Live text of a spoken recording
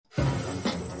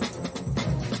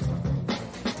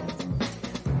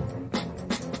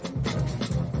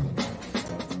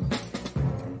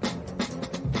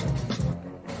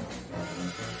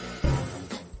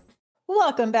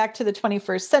Welcome back to the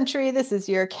 21st century. This is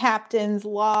your Captain's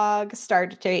Log,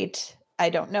 Stardate,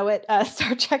 I don't know it,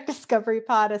 Star Trek Discovery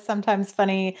Pod, a sometimes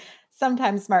funny,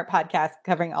 sometimes smart podcast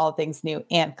covering all things new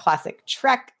and classic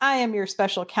Trek. I am your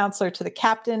special counselor to the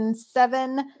Captain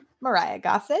 7, Mariah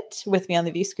Gossett. With me on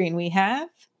the view screen we have...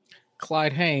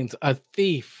 Clyde Haynes, a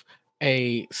thief,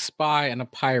 a spy, and a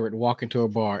pirate walk into a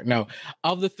bar. No,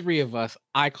 of the three of us,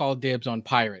 I call dibs on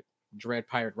pirate. Dread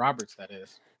Pirate Roberts, that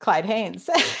is. Clyde Haynes.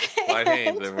 Clyde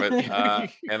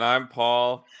Haynes. And I'm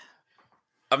Paul.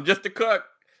 I'm just a cook.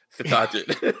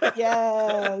 Satachet.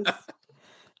 Yes.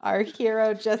 Our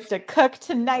hero, just a cook.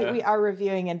 Tonight we are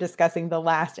reviewing and discussing the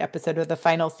last episode of the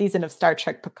final season of Star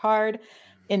Trek Picard,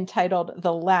 entitled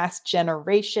The Last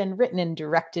Generation, written and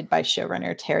directed by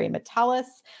showrunner Terry Matalas.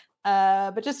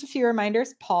 But just a few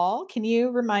reminders. Paul, can you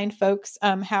remind folks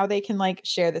how they can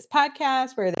share this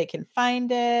podcast, where they can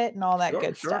find it, and all that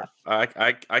good stuff?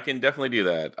 I can definitely do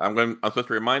that. I'm supposed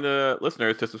to remind the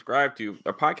listeners to subscribe to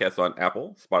our podcast on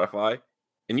Apple, Spotify,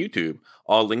 and YouTube.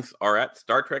 All links are at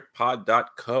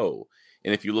StarTrekPod.co.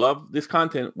 And if you love this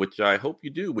content, which I hope you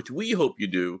do, which we hope you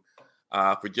do,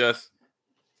 for just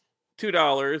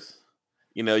 $2,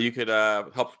 you could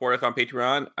help support us on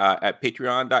Patreon at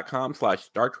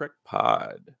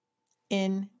patreon.com/StarTrekPod.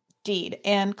 Indeed.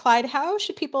 And Clyde, how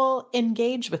should people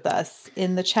engage with us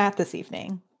in the chat this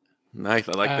evening? Nice.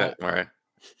 I like that. All right.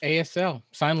 ASL,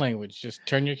 sign language. Just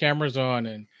turn your cameras on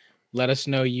and let us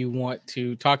know you want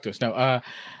to talk to us. Now,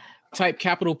 type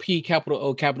capital P, capital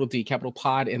O, capital D, capital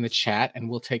pod in the chat, and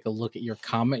we'll take a look at your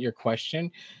comment, your question,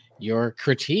 your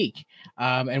critique.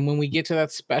 And when we get to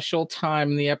that special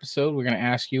time in the episode, we're going to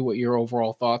ask you what your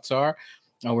overall thoughts are.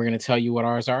 We're going to tell you what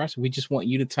ours are. So we just want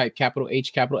you to type capital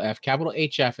H, capital F, capital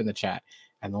HF in the chat,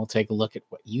 and we'll take a look at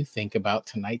what you think about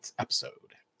tonight's episode.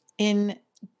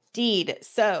 Indeed.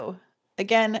 So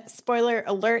again, spoiler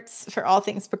alerts for all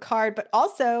things Picard, but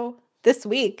also this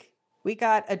week we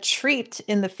got a treat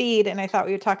in the feed, and I thought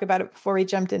we would talk about it before we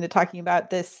jumped into talking about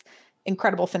this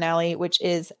incredible finale, which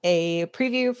is a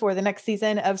preview for the next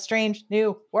season of Strange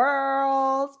New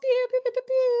Worlds. Pew, pew, pew, pew,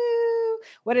 pew.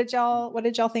 What did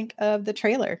y'all think of the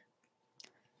trailer?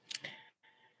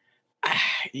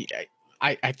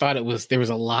 I thought there was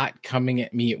a lot coming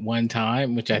at me at one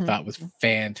time, which I thought was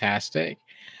fantastic.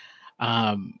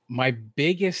 My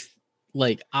biggest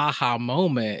aha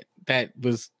moment that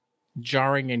was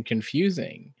jarring and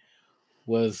confusing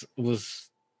was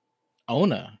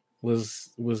Ona.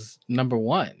 was number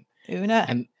one. Una.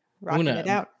 And rocking it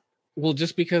out. Well,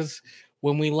 just because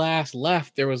when we last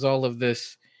left, there was all of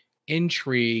this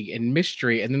intrigue and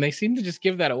mystery, and then they seem to just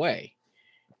give that away.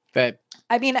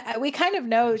 We kind of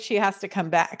know she has to come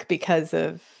back because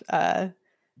of the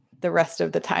rest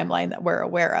of the timeline that we're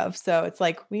aware of. So it's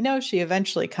we know she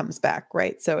eventually comes back,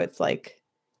 right? So it's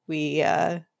we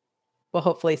will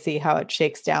hopefully see how it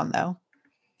shakes down, though.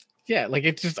 Yeah,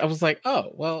 I was like,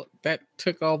 oh, well, that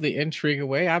took all the intrigue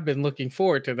away. I've been looking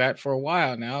forward to that for a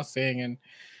while now, and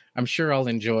I'm sure I'll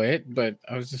enjoy it. But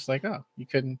I was just like, oh, you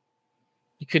couldn't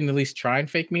at least try and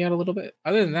fake me out a little bit.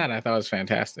 Other than that, I thought it was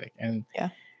fantastic. And yeah.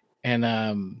 And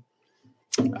I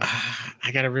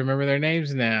got to remember their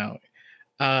names now.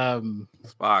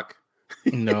 Spock.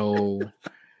 No,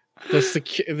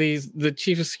 the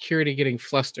chief of security getting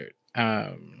flustered.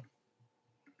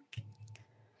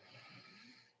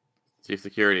 Chief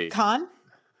security. Khan,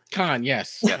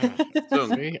 yes. Yeah.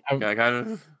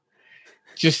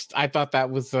 I thought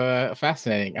that was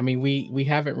fascinating. I mean, we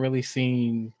haven't really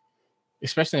seen,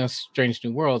 especially on Strange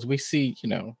New Worlds, we see,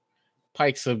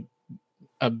 Pike's a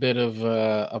bit of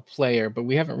a player, but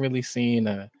we haven't really seen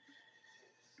a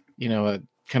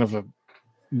kind of a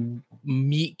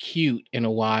meet cute in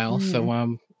a while. So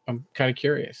I'm kind of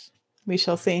curious. We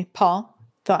shall see. Paul,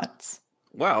 thoughts?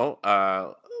 Well,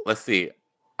 let's see.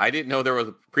 I didn't know there was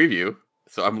a preview,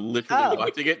 so I'm literally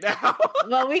watching it now.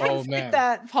 Well, we can skip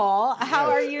that, Paul. How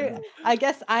are you? I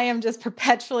guess I am just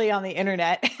perpetually on the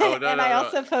internet. I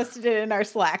also posted it in our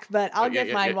Slack, but I'll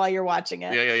give mine while you're watching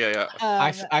it. Yeah.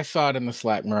 I saw it in the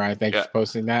Slack, Mariah. Thanks for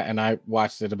posting that, and I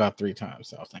watched it about 3 times.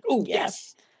 So I was like, oh,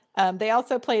 yes. They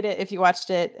also played it, if you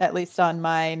watched it, at least on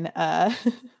mine,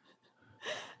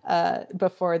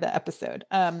 before the episode.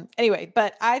 Anyway,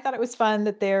 but I thought it was fun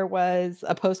that there was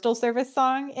a Postal Service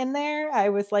song in there. I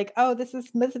was like, oh, this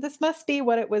must be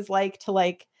what it was like to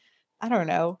I don't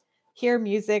know, hear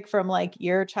music from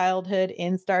your childhood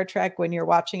in Star Trek when you're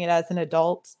watching it as an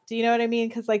adult. Do you know what I mean?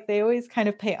 Because they always kind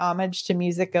of pay homage to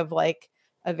music of a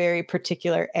very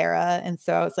particular era. And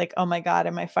so I was like, oh my God,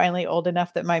 am I finally old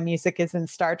enough that my music is in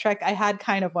Star Trek? I had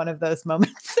kind of one of those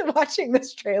moments watching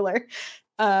this trailer.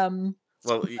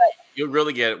 Well, you'll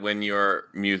really get it when your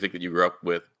music that you grew up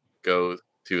with goes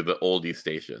to the oldie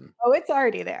station. Oh, it's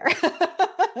already there.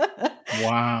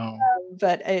 Wow.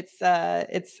 But it's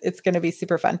going to be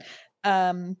super fun.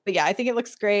 But yeah, I think it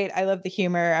looks great. I love the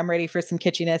humor. I'm ready for some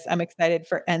kitschiness. I'm excited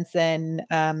for Ensign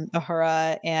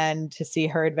Ahura and to see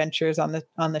her adventures on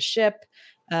the ship.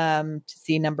 To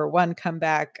see number 1 come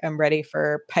back. I'm ready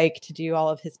for Pike to do all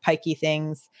of his pikey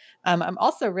things. I'm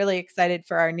also really excited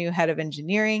for our new head of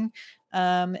engineering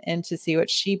and to see what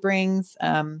she brings.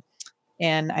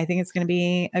 And I think it's going to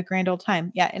be a grand old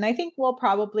time. Yeah. And I think we'll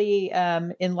probably,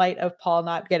 in light of Paul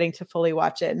not getting to fully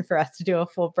watch it and for us to do a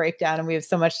full breakdown, and we have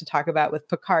so much to talk about with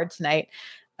Picard tonight,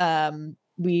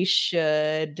 we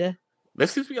should. There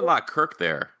seems to be a lot of Kirk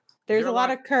there. There's a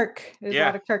lot of Kirk. There's a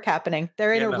lot of Kirk happening.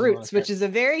 They're in a Roots, which is a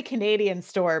very Canadian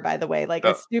store, by the way, like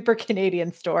a super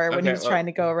Canadian store when he was trying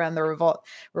to go around the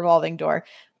revolving door.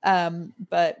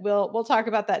 But we'll talk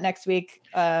about that next week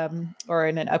or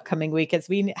in an upcoming week as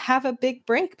we have a big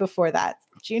break before that.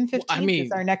 June 15th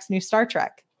is our next new Star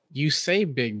Trek. You say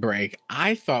big break.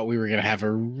 I thought we were going to have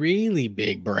a really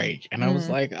big break. And I was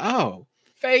like, oh,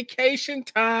 vacation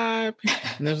time.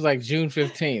 And it was like June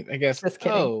 15th. I guess,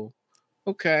 oh,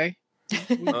 okay.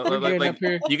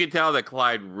 You can tell that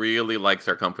Clyde really likes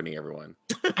our company, everyone.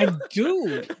 I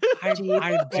do. I do.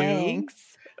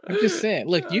 Thanks. I'm just saying,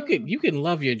 look, you can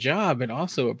love your job and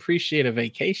also appreciate a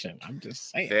vacation. I'm just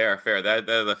saying. Fair. That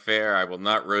is a fair. I will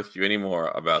not roast you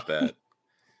anymore about that.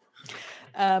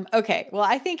 Okay. Well,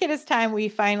 I think it is time we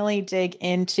finally dig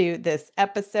into this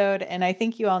episode. And I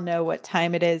think you all know what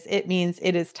time it is. It means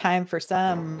it is time for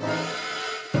some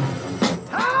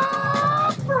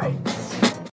hot breaks.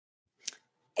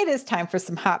 It is time for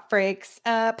some hot breaks.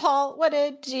 Paul, what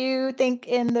did you think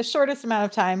in the shortest amount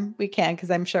of time we can? Because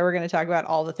I'm sure we're going to talk about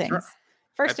all the things. Sure.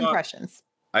 First impressions.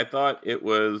 I thought it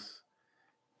was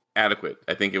adequate.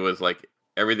 I think it was like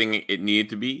everything it needed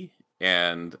to be.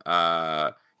 And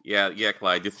yeah,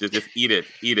 Clyde, just eat it.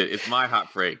 It's my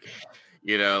hot break.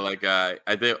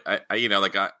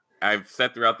 I've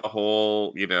said throughout the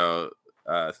whole,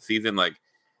 season, like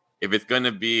if it's going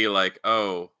to be like,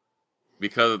 oh,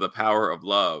 because of the power of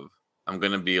love, I'm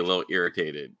going to be a little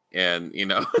irritated. And,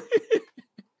 and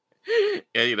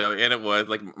it was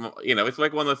like, it's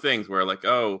like one of those things where like,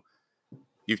 oh,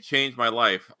 you've changed my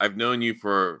life. I've known you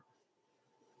for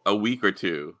a week or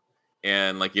two.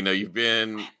 And like, you've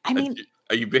been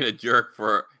a jerk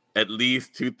for at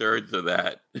least 2/3 of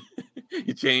that.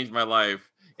 You changed my life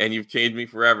and you've changed me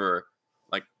forever.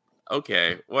 Like,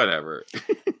 okay, whatever.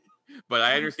 But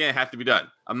I understand it has to be done.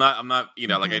 I'm not,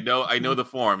 like I know the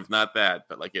forms, not that,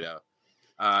 but like,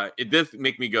 it does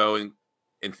make me go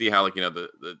and see how like,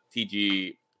 the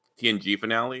TNG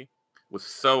finale was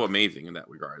so amazing in that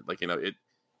regard. Like,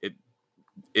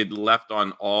 it left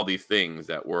on all these things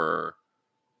that were,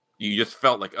 you just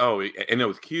felt like, oh, and it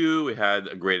was cute. It had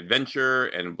a great adventure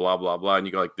and blah, blah, blah. And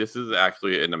you go like, this is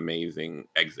actually an amazing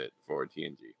exit for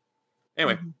TNG.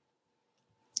 Anyway.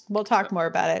 We'll talk more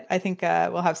about it. I think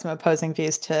we'll have some opposing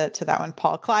views to that one.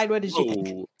 Paul, Clyde, what did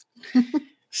you think?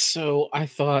 So I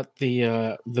thought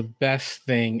the best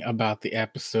thing about the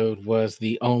episode was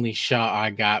the only shot I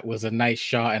got was a nice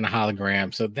shot and a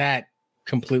hologram. So that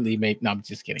completely made. No, I'm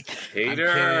just kidding.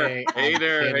 Hater.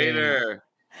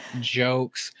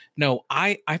 Jokes. No,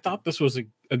 I thought this was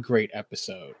a great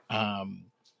episode.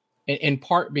 In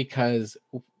part because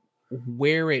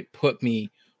where it put me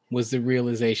was the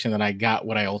realization that I got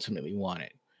what I ultimately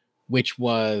wanted, which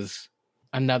was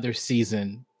another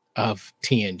season of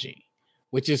TNG,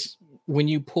 which is when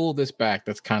you pull this back,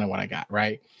 that's kind of what I got,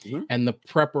 right? Mm-hmm. And the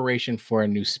preparation for a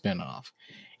new spinoff.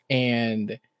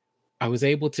 And I was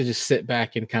able to just sit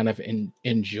back and kind of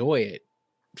enjoy it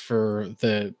for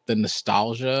the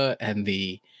nostalgia and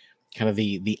the kind of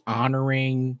the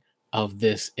honoring of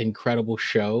this incredible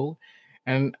show.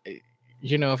 And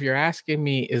if you're asking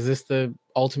me, is this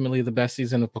ultimately the best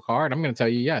season of Picard? I'm going to tell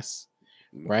you yes,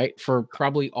 right? For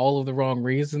probably all of the wrong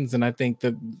reasons. And I think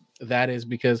that is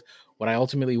because what I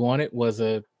ultimately wanted was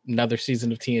another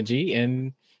season of TNG,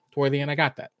 and toward the end, I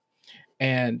got that.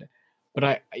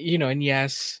 But and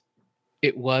yes,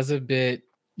 it was a bit,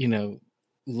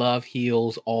 love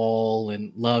heals all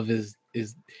and love is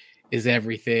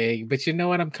everything. But you know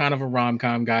what? I'm kind of a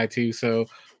rom-com guy too. So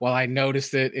while I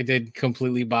noticed it didn't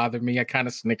completely bother me. I kind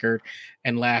of snickered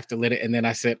and laughed a little, and then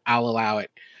I said, I'll allow it.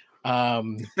 I'll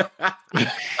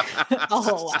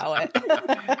allow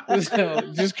it. So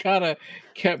just kind of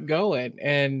kept going.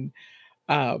 And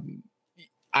I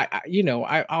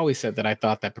always said that I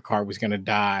thought that Picard was going to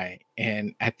die.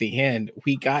 And at the end,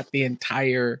 we got the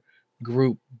entire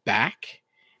group back.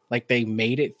 Like they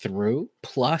made it through.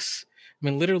 Plus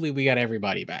mean, literally, we got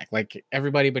everybody back, like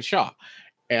everybody but Shaw.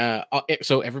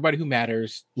 So everybody who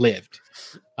matters lived.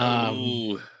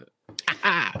 Ooh.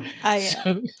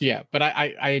 So, yeah, but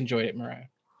I enjoyed it, Mariah.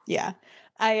 Yeah.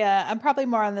 I'm probably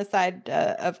more on the side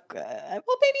of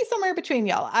well, maybe somewhere between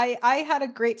y'all. I had a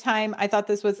great time. I thought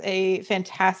this was a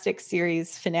fantastic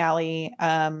series finale.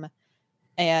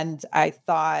 And I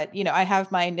thought, you know, I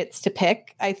have my nits to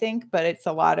pick, I think, but it's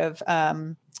a lot of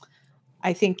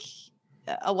I think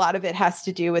a lot of it has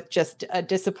to do with just a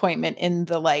disappointment in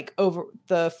the like over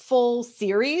the full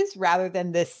series rather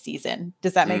than this season.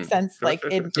 Does that make sense? Sure, Like sure,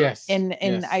 in sure. Yes. in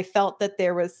Yes. I felt that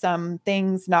there was some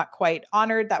things not quite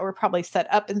honored that were probably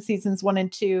set up in seasons 1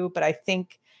 and 2, but I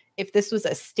think if this was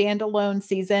a standalone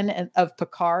season of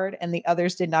Picard and the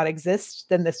others did not exist,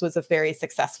 then this was a very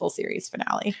successful series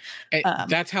finale. And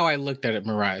that's how I looked at it,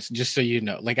 Mariah. Just so you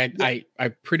know, like I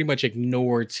pretty much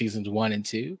ignored seasons 1 and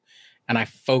 2, and I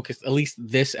focused. At least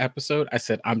this episode, I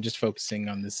said I'm just focusing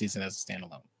on this season as a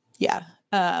standalone. Yeah.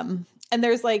 And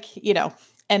there's like, you know,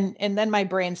 and then my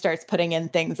brain starts putting in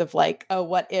things of like, oh,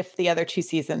 what if the other 2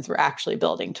 seasons were actually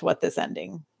building to what this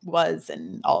ending was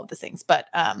and all of the things. But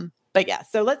yeah,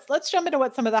 so let's jump into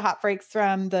what some of the hot breaks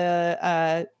from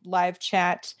the live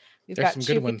chat. We've There's got some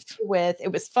 2 good ones. with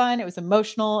it was fun, it was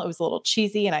emotional, it was a little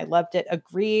cheesy, and I loved it.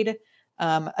 Agreed.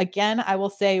 Again, I will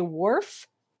say Worf,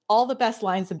 all the best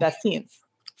lines and best scenes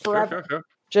forever. Sure.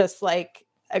 Just like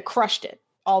I crushed it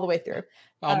all the way through.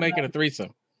 I'll make it a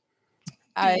threesome.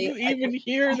 Do you even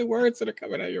hear the words that are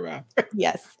coming out of your mouth?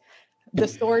 Yes. The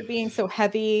sword being so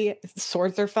heavy,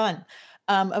 swords are fun.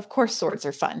 Of course, swords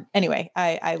are fun. Anyway,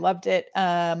 I loved it.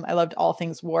 I loved all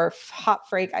things Worf. Hot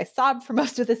Freak. I sobbed for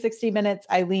most of the 60 minutes.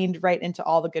 I leaned right into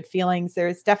all the good feelings.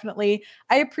 There's definitely,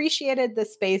 I appreciated the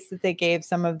space that they gave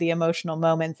some of the emotional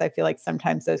moments. I feel like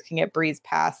sometimes those can get breezed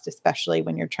past, especially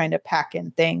when you're trying to pack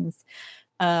in things.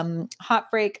 Hot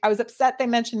Break. I was upset they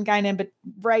mentioned Guinan, but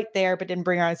right there, but didn't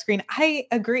bring her on screen. I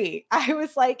agree. I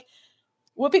was like,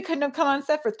 Whoopi couldn't have come on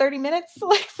set for 30 mints,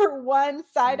 like for one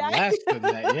side eye. Less than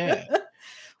that, yeah.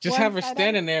 Just have her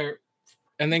standing there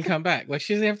and then come back. Like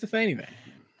she doesn't have to say anything.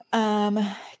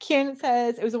 Kieran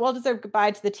says it was a well-deserved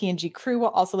goodbye to the TNG crew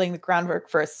while also laying the groundwork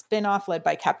for a spin-off led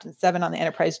by Captain Seven on the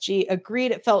Enterprise G.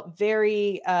 Agreed. It felt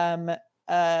very I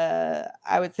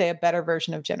would say a better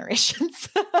version of Generations.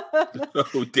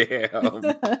 Oh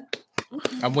damn.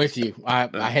 I'm with you.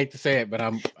 I hate to say it, but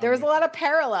there was a lot of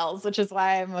parallels, which is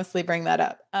why I mostly bring that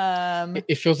up.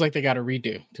 It feels like they got a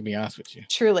redo, to be honest with you.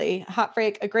 Truly. Hot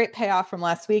Break, a great payoff from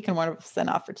last week and wonderful send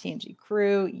off for TNG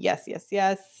crew. Yes.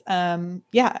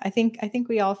 Yeah, I think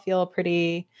we all feel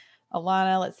pretty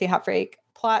Alana. Let's see, Hot Break.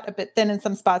 Plot a bit thin in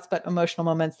some spots, but emotional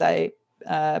moments I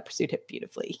pursued it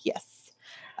beautifully. Yes.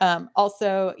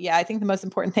 Also, yeah, I think the most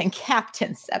important thing,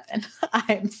 Captain Seven. I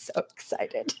am so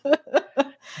excited.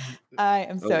 I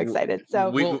am so excited. So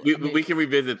we can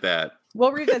revisit that.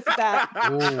 We'll revisit that.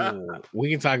 Ooh, we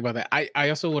can talk about that. I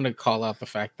also want to call out the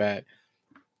fact that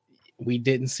we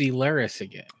didn't see Laris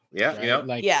again. Yeah, right? yeah.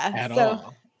 Like at so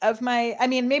all.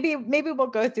 Maybe we'll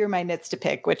go through my nits to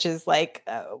pick, which is like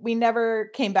we never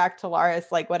came back to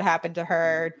Laris. Like, what happened to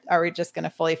her? Are we just going to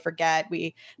fully forget?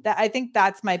 I think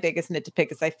that's my biggest nit to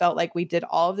pick, is I felt like we did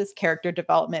all of this character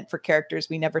development for characters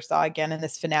we never saw again in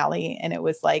this finale, and it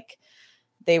was like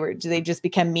they just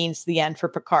become means to the end for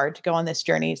Picard to go on this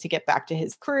journey to get back to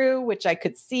his crew, which I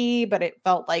could see, but it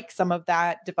felt like some of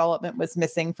that development was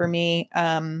missing for me.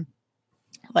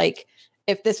 Like,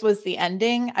 if this was the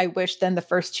ending, I wish then the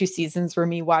first 2 seasons were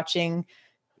me watching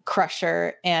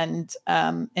Crusher and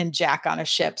Jack on a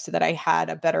ship, so that I had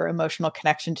a better emotional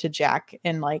connection to Jack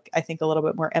and like I think a little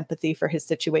bit more empathy for his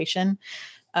situation.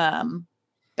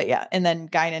 But yeah, and then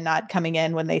Guinan not coming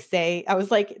in when they say, I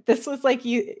was like, this was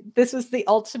the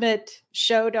ultimate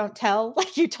show don't tell.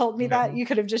 Like, you told me that, you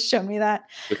could have just shown me that.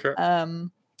 Sure.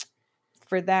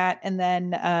 For that, and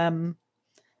then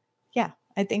yeah,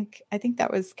 I think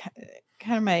that was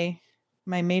kind of my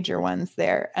major ones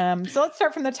there. So let's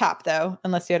start from the top though,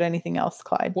 unless you had anything else,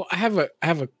 Clyde. Well, I have a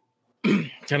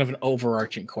kind of an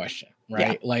overarching question,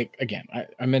 right? Yeah. Like, again,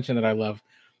 I mentioned that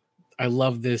I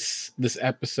love this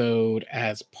episode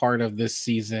as part of this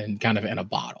season, kind of in a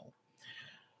bottle.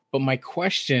 But my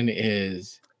question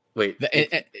is, wait,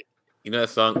 you know that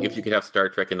song, If You Could Have Star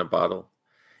Trek in a Bottle?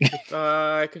 If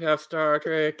I could have Star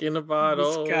Trek in a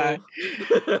bottle.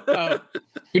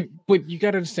 But you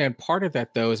got to understand, part of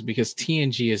that though is because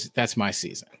TNG that's my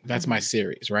season. That's my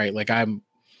series, right? Like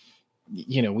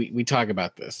we talk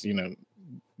about this,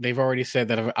 they've already said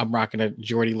that I'm rocking a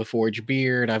Geordie LaForge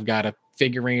beard. I've got a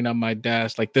figurine on my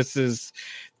desk. Like this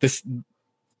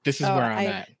This is where I'm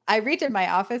at. I redid my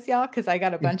office, y'all, because I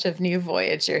got a bunch of new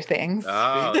Voyager things.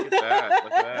 Oh, look at that!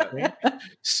 Look at that.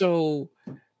 So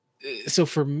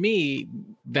for me,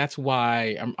 that's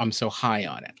why I'm so high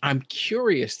on it. I'm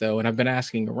curious though, and I've been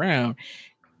asking around,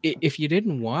 if you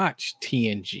didn't watch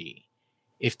TNG,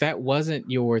 if that wasn't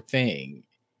your thing,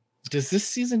 does this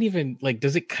season even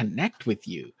does it connect with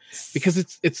you? Because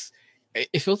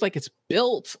it feels like it's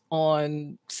built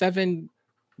on 7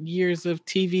 years of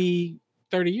TV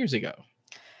 30 years ago.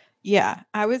 Yeah,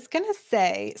 I was gonna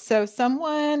say, so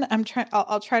someone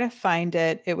I'll try to find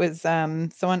it. It was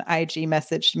someone IG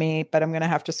messaged me, but I'm gonna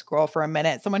have to scroll for a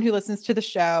minute. Someone who listens to the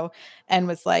show and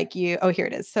was like, here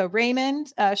it is. So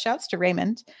Raymond, shouts to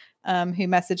Raymond, who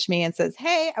messaged me and says,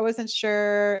 "Hey, I wasn't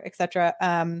sure, etc.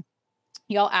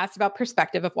 Y'all asked about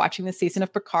perspective of watching the season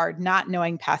of Picard, not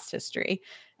knowing past history."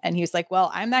 And he was like,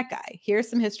 "Well, I'm that guy. Here's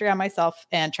some history on myself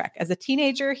and Trek. As a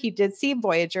teenager, he did see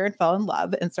Voyager and fell in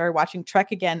love and started watching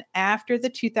Trek again after the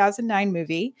 2009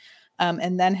 movie.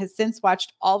 And then has since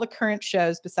watched all the current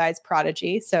shows besides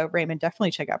Prodigy." So Raymond, definitely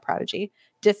check out Prodigy.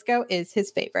 Disco is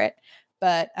his favorite,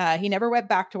 but he never went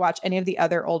back to watch any of the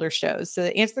other older shows. So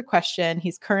to answer the question,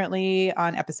 he's currently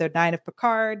on episode 9 of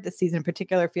Picard. The season in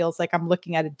particular feels like I'm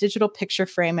looking at a digital picture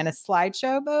frame in a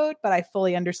slideshow mode, but I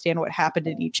fully understand what happened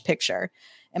in each picture.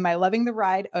 Am I loving the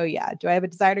ride? Oh, yeah. Do I have a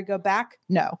desire to go back?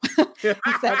 No.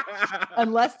 He said,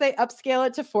 unless they upscale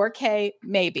it to 4K,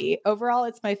 maybe. Overall,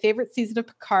 it's my favorite season of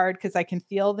Picard because I can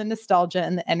feel the nostalgia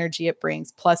and the energy it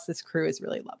brings. Plus, this crew is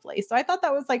really lovely. So I thought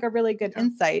that was a really good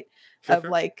insight of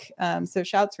so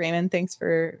shouts, Raymond. Thanks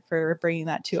for bringing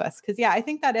that to us. Because, yeah, I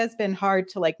think that has been hard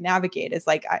to navigate. Is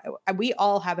we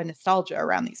all have a nostalgia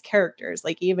around these characters.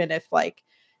 Even if I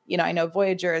know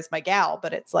Voyager is my gal,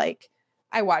 but it's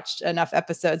I watched enough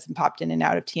episodes and popped in and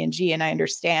out of TNG, and I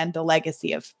understand the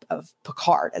legacy of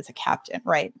Picard as a captain,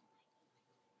 right?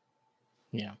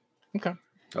 Yeah. Okay.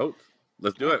 Oh,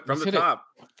 let's do it from the top.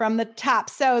 From the top.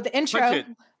 So the intro,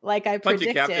 like I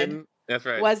predicted, that's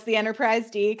right, was the Enterprise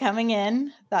D coming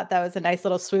in. Thought that was a nice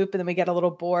little swoop, and then we get a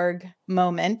little Borg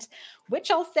moment, which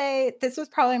I'll say this was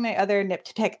probably my other nip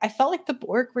to pick. I felt like the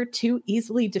Borg were too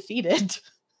easily defeated.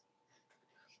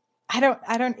 I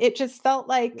don't, it just felt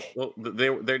like... Well,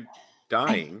 they're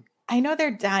dying. I know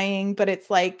they're dying, but it's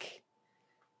I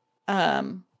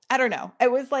don't know.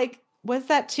 It was was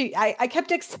that too... I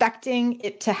kept expecting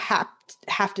it to have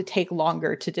to take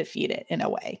longer to defeat it in a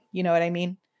way. You know what I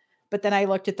mean? But then I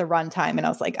looked at the runtime and I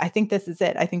was like, I think this is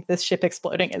it. I think this ship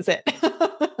exploding is it.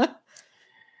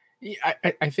 Yeah,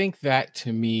 I think that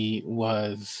to me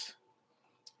was...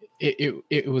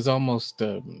 It was almost...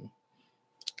 a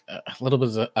little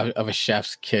bit of a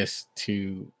chef's kiss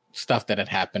to stuff that had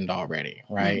happened already,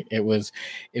 right? Mm-hmm.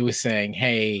 It was saying,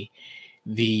 hey,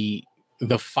 the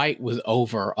fight was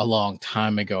over a long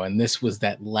time ago, and this was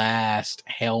that last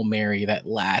Hail Mary, that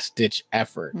last ditch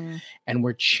effort, and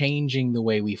we're changing the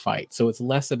way we fight. So it's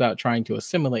less about trying to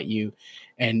assimilate you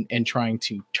and trying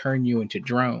to turn you into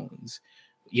drones,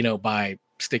 by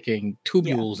sticking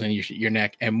tubules in your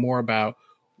neck, and more about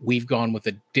we've gone with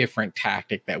a different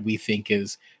tactic that we think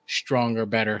is stronger,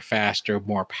 better, faster,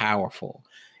 more powerful.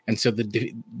 And so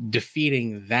the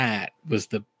defeating that was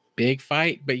the big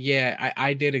fight. But yeah,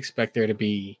 I did expect there to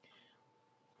be,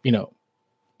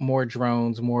 more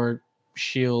drones, more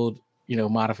shield,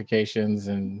 modifications.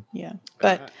 And yeah,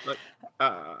 but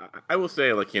I will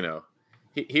say,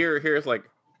 here's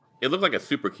it looked like a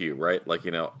super cube, right?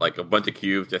 A bunch of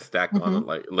cubes just stacked on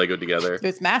Lego together. It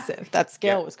was massive. That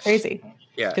scale was crazy.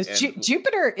 Yeah, because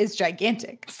Jupiter is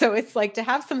gigantic, so it's to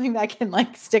have something that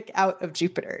can stick out of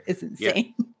Jupiter is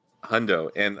insane. Yeah. Hundo,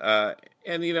 and I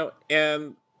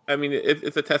mean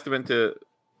it's a testament to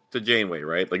Janeway,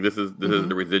 right? This is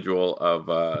the residual of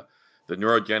the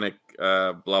neurogenic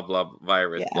blah blah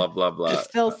virus, blah blah blah. As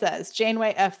Phil says,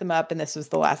 Janeway effed them up, and this was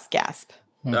the last gasp.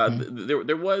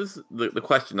 There was the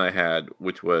question I had,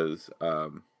 which was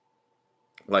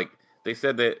they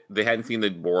said that they hadn't seen the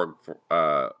Borg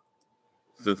for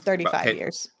since 35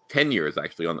 years. 10 years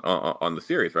actually on the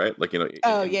series, right?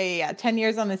 10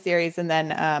 years on the series, and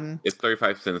then it's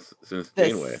 35 since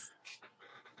Janeway.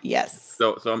 Yes.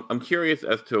 So I'm curious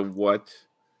as to what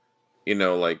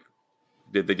did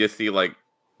they just see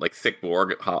sick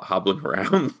Borg hobbling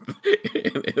around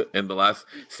and the last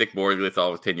sick Borg they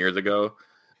saw was 10 years ago,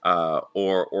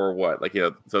 or what?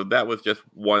 So that was just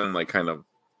one kind of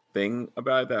thing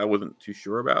about it that I wasn't too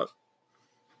sure about.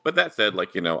 But that said,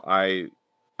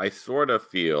 I sort of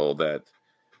feel that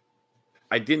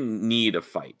I didn't need a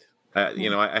fight.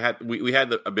 We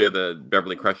had a bit of the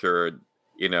Beverly Crusher,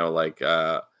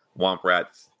 Womp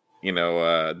Rats,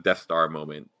 Death Star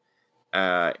moment.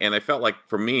 And I felt like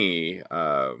for me,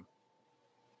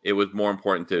 it was more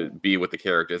important to be with the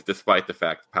characters, despite the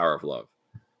fact power of love.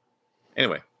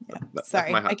 Anyway,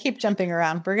 sorry, I keep jumping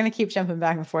around. We're gonna keep jumping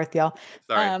back and forth, y'all.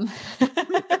 Sorry,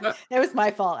 it was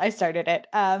my fault. I started it.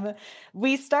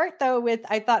 We start though with,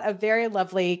 I thought, a very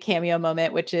lovely cameo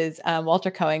moment, which is Walter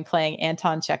Cohen playing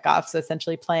Anton Chekhov, so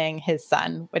essentially playing his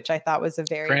son, which I thought was a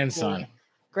very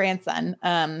grandson.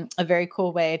 A very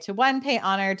cool way to pay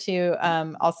honor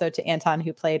to also to Anton,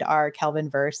 who played our Kelvin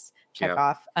verse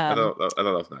Chekhov. I thought that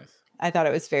was nice. I thought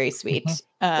it was very sweet.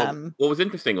 What was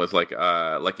interesting was like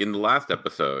in the last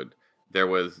episode, there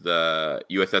was the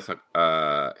USS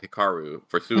Hikaru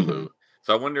for Sulu. Mm-hmm.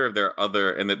 So I wonder if there are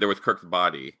other, and there was Kirk's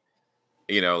body.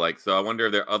 So I wonder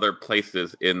if there are other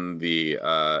places in the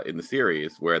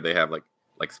series where they have like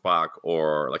Spock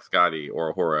or like Scotty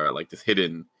or Uhura like just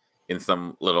hidden in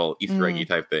some little Easter eggy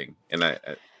type thing. And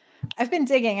I've been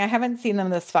digging. I haven't seen them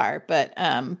this far, but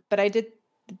I did.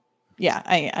 Yeah,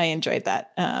 I enjoyed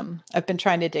that. I've been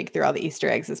trying to dig through all the Easter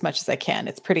eggs as much as I can.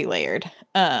 It's pretty layered.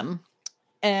 And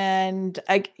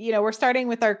we're starting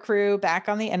with our crew back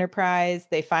on the Enterprise.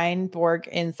 They find Borg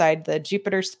inside the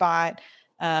Jupiter spot,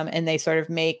 and they sort of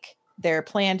make their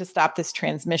plan to stop this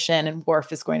transmission. And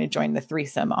Worf is going to join the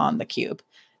threesome on the cube,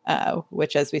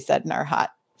 which, as we said in our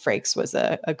hot frakes, was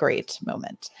a great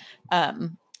moment.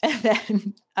 And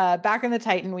then back on the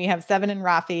Titan, we have Seven and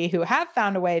Rafi, who have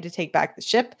found a way to take back the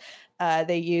ship.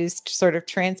 They used sort of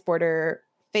transporter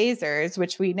phasers,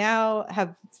 which we now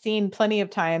have seen plenty of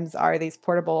times are these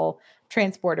portable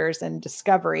transporters in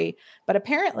Discovery. But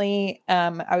apparently,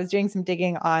 I was doing some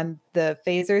digging on the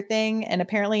phaser thing, and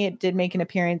apparently it did make an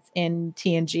appearance in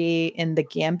TNG in the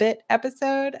Gambit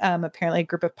episode. Apparently, a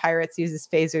group of pirates uses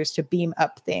phasers to beam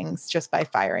up things just by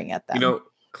firing at them.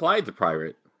 Clyde's a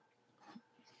pirate.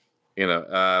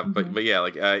 But yeah,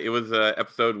 it was an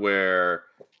episode where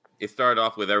it started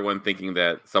off with everyone thinking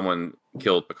that someone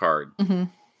killed Picard,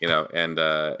 and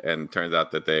turns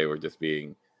out that they were just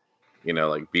being,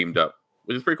 beamed up,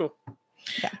 which is pretty cool.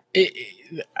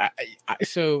 Yeah.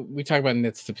 So we talk about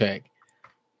nits to pick.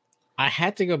 I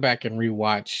had to go back and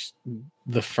rewatch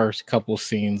the first couple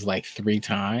scenes like 3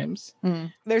 times.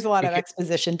 There's a lot of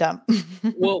exposition dump.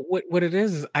 Well, what it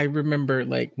is I remember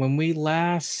like when we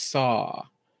last saw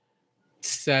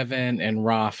Seven and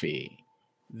Rafi,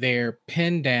 they're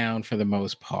pinned down for the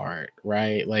most part,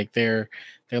 right? Like they're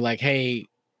like, hey,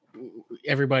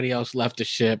 everybody else left the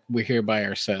ship, we're here by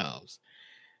ourselves.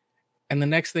 And the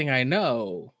next thing I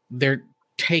know, they're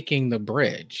taking the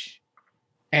bridge.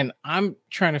 And I'm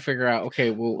trying to figure out,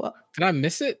 okay, well did I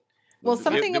miss it? Well,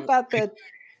 something about the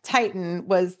Titan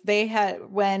was they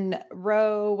had when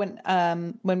Ro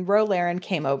Laren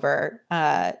came over,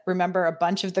 remember a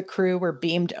bunch of the crew were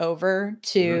beamed over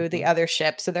to the other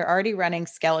ship. So they're already running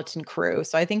skeleton crew.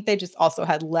 So I think they just also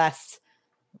had less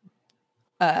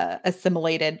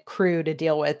assimilated crew to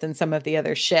deal with than some of the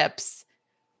other ships.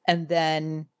 And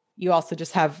then you also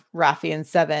just have Rafi and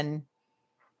Seven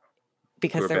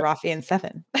because they're Rafi and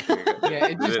Seven.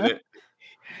 Yeah,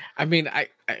 I mean,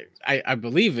 I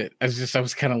believe it. I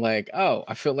was kind of like, oh,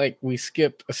 I feel like we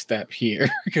skipped a step here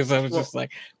because I was just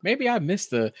like, maybe I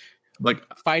missed the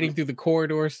fighting through the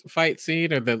corridors fight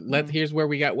scene, or here's where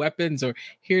we got weapons, or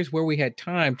here's where we had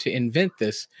time to invent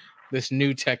this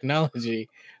new technology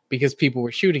because people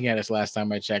were shooting at us last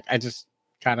time I checked. I just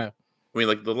kind of. I mean,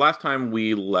 like the last time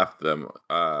we left them,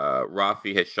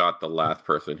 Rafi had shot the last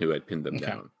person who had pinned them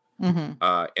down.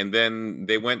 And then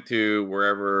they went to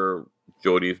wherever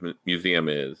Jodie's museum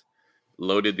is,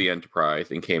 loaded the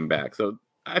Enterprise, and came back. So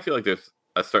I feel like there's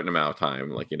a certain amount of time,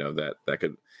 that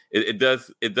could. It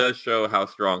does show how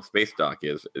strong Space Dock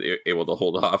is able to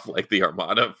hold off like the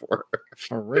Armada for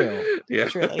real. Yeah,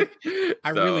 truly. I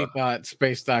really thought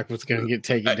Space Dock was going to get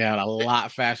taken down a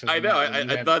lot faster. I know.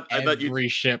 I thought every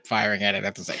ship firing at it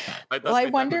at the same time. I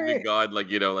wonder. God,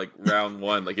 round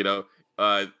one,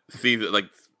 sees it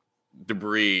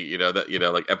debris.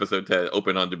 Episode 10,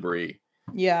 open on debris.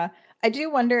 Yeah. I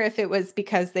do wonder if it was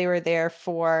because they were there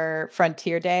for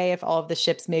Frontier Day, if all of the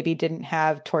ships maybe didn't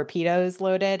have torpedoes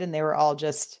loaded and they were all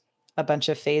just a bunch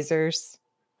of phasers,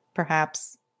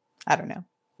 perhaps. I don't know.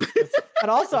 But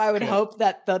also I would hope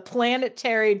that the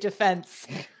planetary defense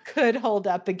could hold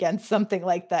up against something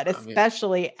like that,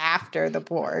 especially after the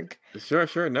Borg.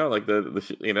 Sure. No, I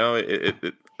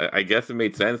guess it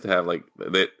made sense to have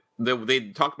they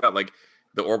talk about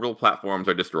the orbital platforms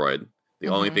are destroyed. The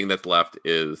only thing that's left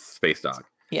is Space Dock.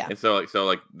 Yeah. And so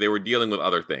they were dealing with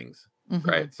other things,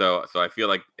 right? So I feel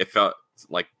like it felt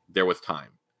like there was time.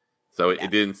 So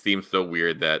it didn't seem so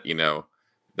weird that,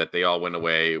 that they all went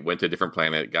away, went to a different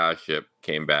planet, got a ship,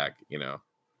 came back,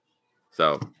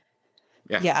 So,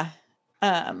 yeah.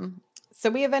 Yeah. So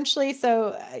we eventually,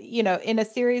 in a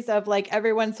series of like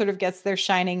everyone sort of gets their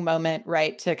shining moment,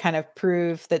 right, to kind of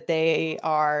prove that they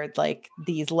are like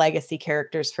these legacy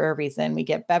characters for a reason. We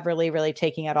get Beverly really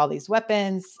taking out all these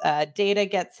weapons. Data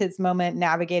gets his moment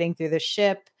navigating through the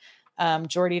ship.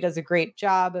 Geordi does a great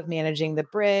job of managing the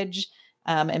bridge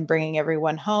and bringing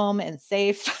everyone home and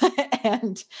safe.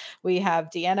 And we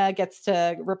have Deanna gets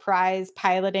to reprise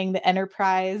piloting the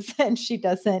Enterprise, and she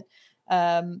doesn't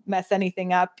mess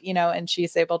anything up, and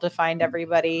she's able to find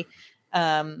everybody.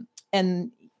 And,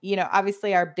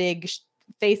 obviously our big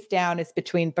face down is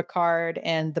between Picard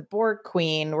and the Borg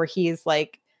Queen, where he's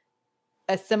like,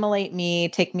 assimilate me,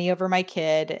 take me over my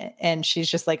kid. And she's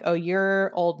just like, oh,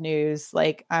 you're old news.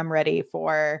 Like, I'm ready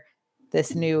for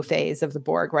this new phase of the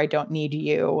Borg where I don't need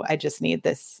you. I just need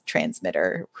this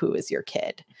transmitter who is your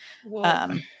kid.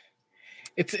 Well,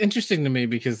 it's interesting to me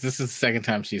because this is the second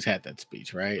time she's had that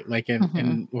speech, right? Like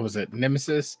in what was it,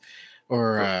 Nemesis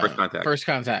or First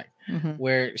Contact,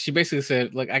 where she basically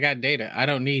said, "Look, I got Data. I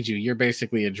don't need you. You're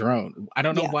basically a drone." I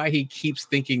don't know why he keeps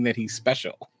thinking that he's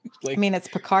special. Like, I mean, it's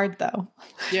Picard though.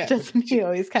 Yeah, doesn't he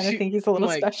always kind of think he's a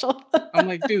little special? I'm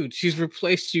like, dude, she's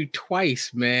replaced you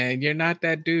twice, man. You're not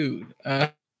that dude.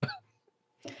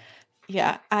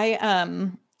 Yeah,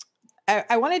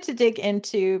 I wanted to dig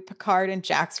into Picard and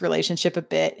Jack's relationship a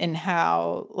bit, and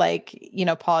how, like,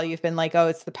 Paul, you've been like, oh,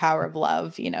 it's the power of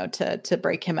love, to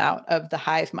break him out of the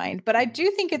hive mind. But I do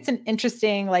think it's an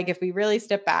interesting, like, if we really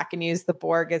step back and use the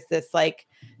Borg as this like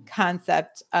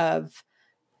concept of,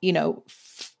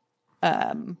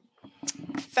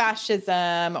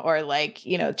 fascism or like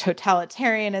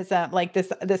totalitarianism, like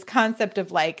this concept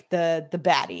of like the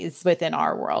baddies within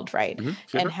our world, right?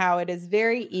 Sure. And how it is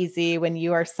very easy when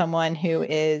you are someone who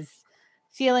is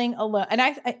feeling alone. And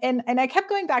I kept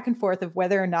going back and forth of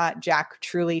whether or not Jack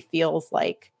truly feels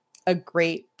like a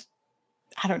great,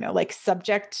 I don't know, like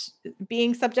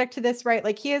being subject to this, right?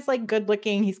 Like, he is like good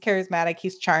looking, he's charismatic,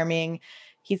 he's charming,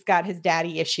 he's got his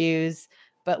daddy issues.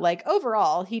 But like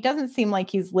overall, he doesn't seem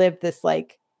like he's lived this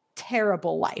like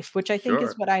terrible life, which I think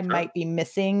is what I might be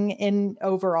missing in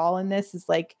overall in this, is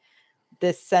like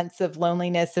this sense of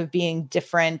loneliness of being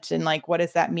different. And like, what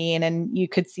does that mean? And you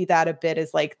could see that a bit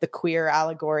as like the queer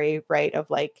allegory, right? Of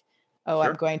like, oh,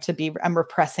 I'm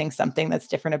repressing something that's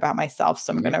different about myself.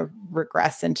 So I'm going to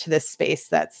regress into this space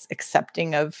that's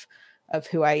accepting of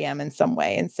who I am in some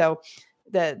way. And so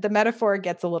the metaphor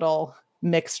gets a little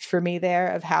mixed for me there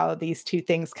of how these two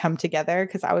things come together.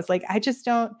 Cause I was like, I just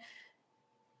don't,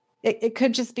 it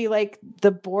could just be like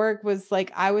the Borg was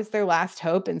like, I was their last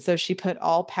hope. And so she put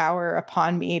all power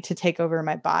upon me to take over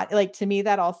my body. Like, to me,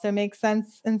 that also makes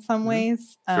sense in some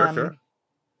ways. Sure.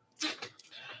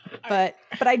 But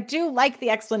I do like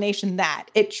the explanation that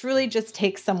it truly just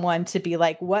takes someone to be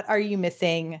like, what are you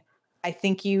missing? I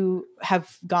think you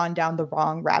have gone down the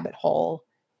wrong rabbit hole.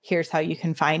 Here's how you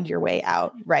can find your way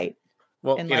out. Right.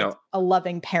 Well, and like a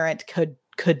loving parent could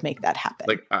make that happen.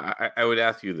 Like, I would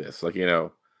ask you this, like,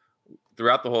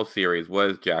 throughout the whole series, what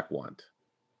does Jack want?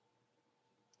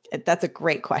 That's a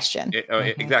great question.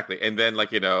 Exactly. And then,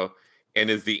 like, and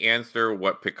is the answer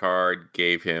what Picard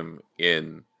gave him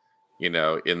in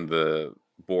the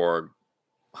Borg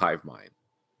hive mind?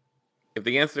 If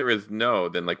the answer is no,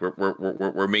 then like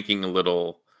we're making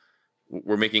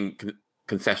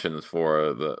concessions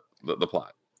for the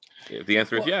plot. If the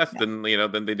answer is yes, then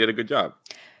then they did a good job.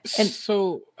 And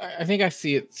so I think I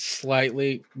see it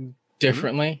slightly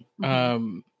differently.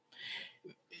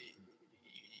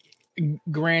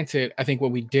 Granted, I think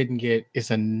what we didn't get is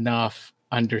enough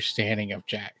understanding of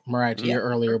Jack. Mariah, to your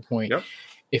earlier point,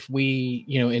 if we,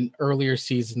 in earlier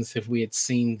seasons, if we had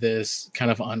seen this kind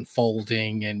of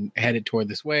unfolding and headed toward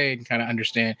this way and kind of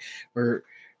understand, or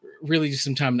really just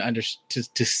some time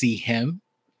to see him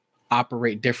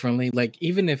operate differently. Like,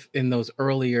 even if in those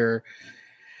earlier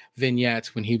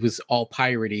vignettes when he was all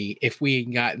piratey, if we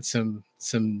had gotten some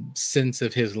sense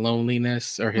of his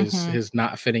loneliness or his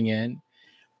not fitting in,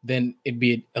 then it'd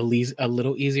be at least a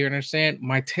little easier to understand.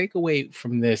 My takeaway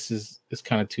from this is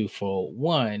kind of twofold.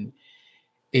 One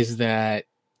is that,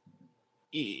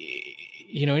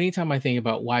 anytime I think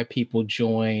about why people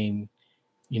join,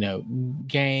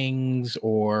 gangs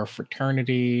or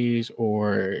fraternities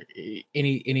or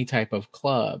any type of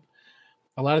club,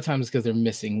 a lot of times because they're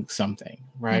missing something,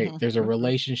 right? There's a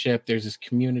relationship, there's this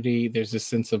community, there's this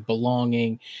sense of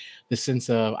belonging, the sense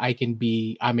of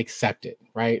I'm accepted,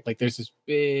 right? Like, there's this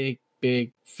big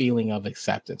feeling of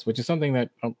acceptance, which is something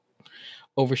that I'll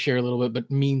overshare a little bit, but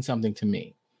means something to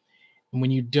me. And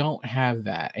when you don't have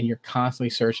that and you're constantly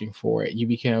searching for it, you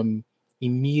become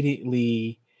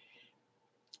immediately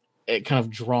it kind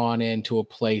of drawn into a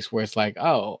place where it's like,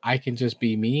 oh, I can just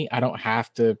be me. I don't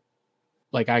have to,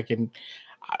 like, I don't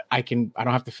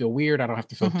have to feel weird. I don't have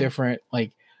to feel different.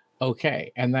 Like,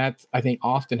 okay. And that's, I think,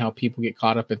 often how people get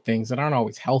caught up in things that aren't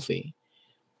always healthy,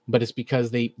 but it's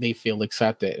because they feel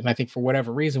accepted. And I think for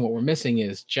whatever reason, what we're missing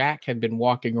is Jack had been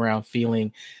walking around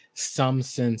feeling some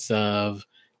sense of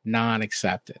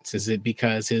non-acceptance. Is it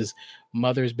because his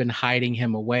mother's been hiding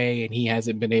him away and he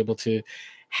hasn't been able to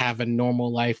have a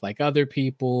normal life like other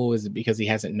people? Is it because he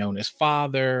hasn't known his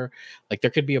father? Like,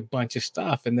 there could be a bunch of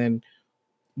stuff. And then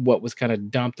what was kind of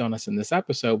dumped on us in this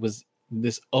episode was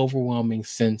this overwhelming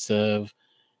sense of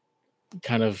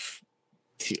kind of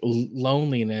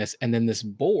loneliness, and then this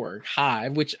Borg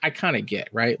hive, which I kind of get,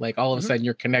 right? Like, all of a sudden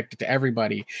you're connected to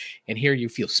everybody, and here you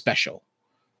feel special,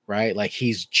 right? Like,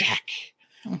 he's Jack,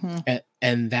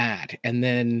 and that, and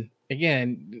then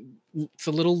again, it's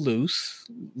a little loose,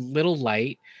 little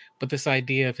light, but this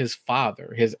idea of his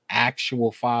father, his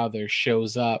actual father,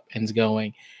 shows up and's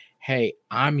going, hey,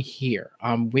 I'm here,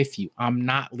 I'm with you, I'm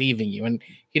not leaving you. And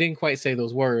he didn't quite say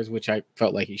those words, which I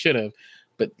felt like he should have,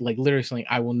 but like literally saying,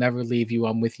 I will never leave you,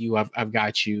 I'm with you, I've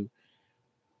got you.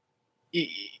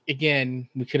 Again,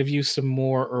 we could have used some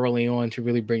more early on to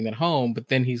really bring that home, but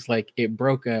then he's like, it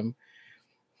broke him.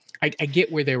 I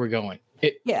get where they were going.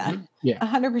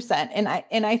 100%.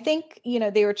 And I think,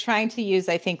 they were trying to use,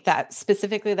 I think, that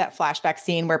specifically that flashback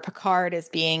scene where Picard is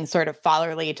being sort of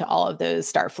fatherly to all of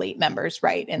those Starfleet members,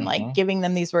 right? And like giving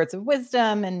them these words of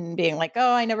wisdom and being like,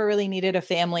 oh, I never really needed a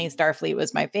family. Starfleet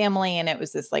was my family. And it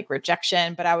was this like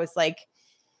rejection. But I was like,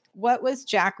 what was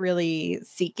Jack really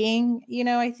seeking?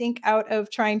 I think out of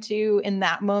trying to, in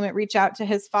that moment, reach out to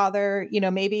his father.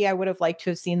 Maybe I would have liked to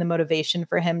have seen the motivation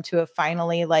for him to have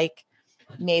finally like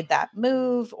made that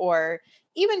move, or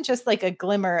even just like a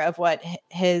glimmer of what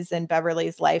his and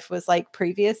Beverly's life was like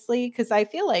previously. Cause I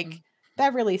feel like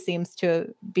Beverly seems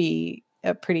to be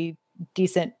a pretty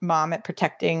decent mom at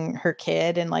protecting her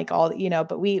kid and like all,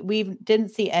 but we didn't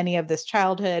see any of this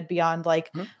childhood beyond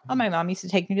like, oh, my mom used to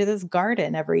take me to this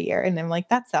garden every year. And I'm like,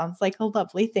 that sounds like a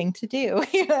lovely thing to do,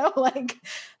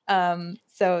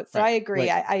 so I agree.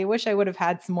 Right. I wish I would have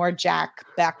had some more Jack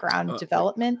background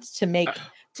development to make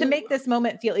this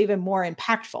moment feel even more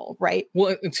impactful, right?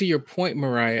 Well, and to your point,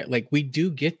 Mariah, like, we do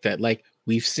get that. Like,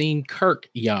 we've seen Kirk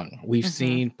young, we've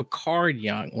seen Picard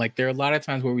young. Like, there are a lot of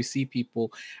times where we see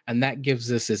people, and that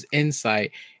gives us this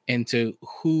insight into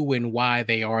who and why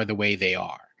they are the way they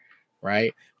are,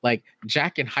 right? Like,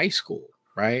 Jack in high school,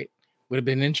 right, would have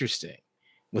been interesting.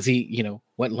 Was he,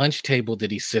 what lunch table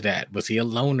did he sit at? Was he a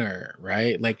loner,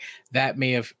 right? Like, that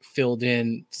may have filled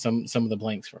in some of the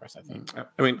blanks for us, I think. I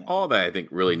mean, all that I think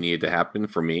really needed to happen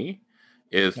for me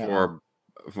is for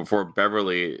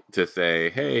Beverly to say,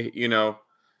 hey, you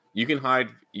can hide,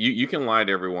 you can lie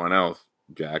to everyone else,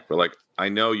 Jack, but like, I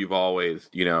know you've always,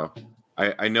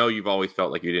 I know you've always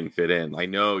felt like you didn't fit in. I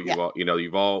know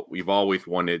we've always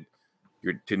wanted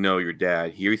to know your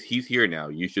dad. He's here now.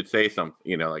 You should say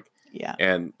something,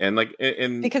 and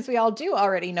because we all do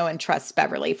already know and trust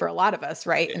Beverly for a lot of us,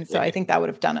 right? And so I think that would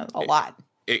have done a lot.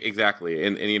 Exactly,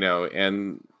 and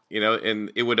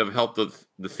it would have helped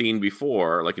the scene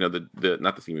before, like the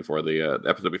not the scene before, the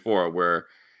episode before, where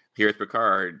here's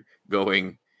Picard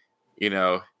going,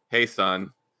 hey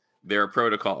son, there are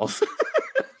protocols.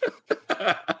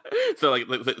 so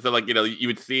you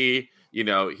would see,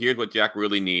 here's what Jack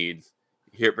really needs.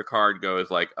 Here Picard goes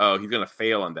like, oh, he's going to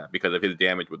fail on that because of his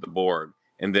damage with the Borg.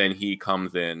 And then he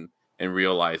comes in and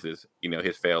realizes,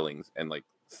 his failings and like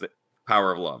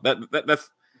power of love. That's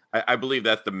I believe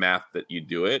that's the math that you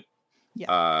do it.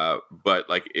 Yeah. But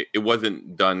like it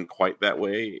wasn't done quite that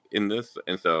way in this.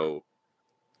 And so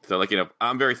like,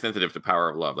 I'm very sensitive to power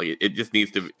of love. Like it just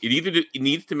needs to, it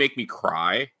needs to make me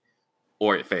cry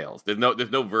or it fails. There's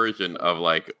no version of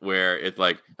like where it's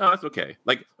like, oh, it's okay.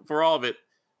 Like for all of it,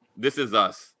 This Is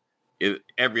Us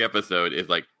every episode is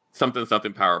like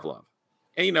something power of love,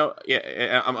 and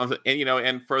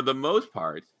and for the most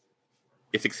part,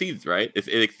 it succeeds, right? It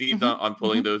exceeds on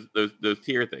pulling those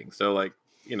tier things. So like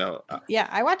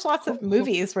I watch lots of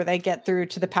movies where they get through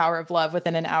to the power of love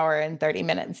within an hour and 30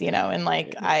 minutes, and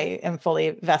like I am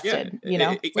fully vested,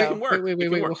 It can work.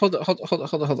 Wait, hold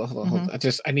on.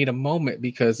 I need a moment,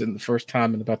 because in the first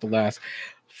time in about the last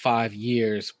 5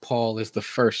 years, Paul is the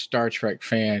first Star Trek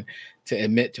fan to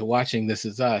admit to watching This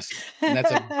Is Us, and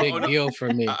that's a big deal for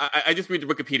me. I just read the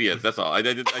Wikipedia. That's all. I'm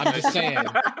just saying.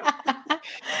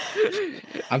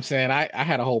 I'm saying I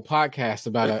had a whole podcast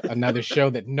about another show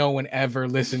that no one ever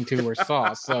listened to or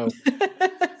saw. So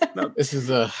this is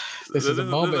a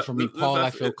moment for me, Paul. I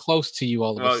feel close to you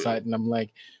all of a sudden. I'm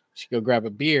like, should go grab a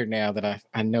beer now that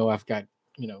I know I've got,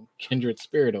 kindred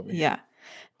spirit over here. Yeah.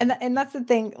 And that's the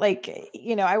thing, like,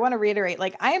 I want to reiterate,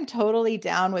 like, I am totally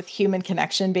down with human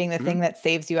connection being the thing that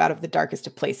saves you out of the darkest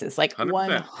of places. Like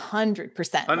 100%.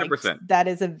 100%. Like, that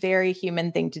is a very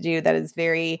human thing to do. That is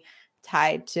very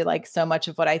tied to like so much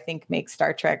of what I think makes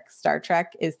Star Trek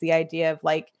is the idea of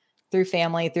like through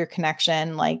family, through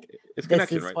connection. Like it's this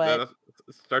connection, is right? what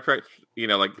Star Trek,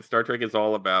 like Star Trek is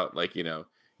all about like,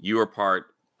 you are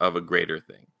part of a greater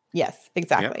thing. Yes,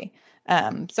 exactly.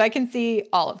 So I can see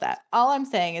all of that. All I'm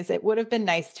saying is it would have been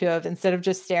nice to have, instead of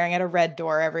just staring at a red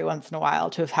door every once in a while,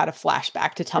 to have had a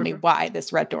flashback to tell me why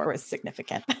this red door was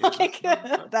significant. Like,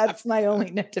 that's my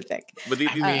only nit to pick. But these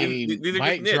are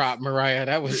mic just drop, nits. Mariah.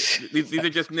 That was these are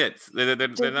just nits. They're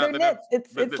nits.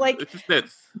 It's like it's just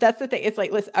nits. That's the thing. It's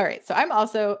like, listen, all right. So I'm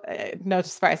also no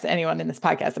surprise to anyone in this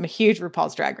podcast. I'm a huge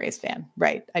RuPaul's Drag Race fan,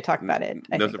 right? I talk about it.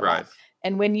 No surprise.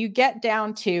 And when you get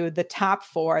down to the top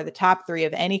 4, the top 3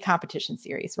 of any competition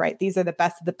series, right? These are the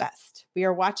best of the best. We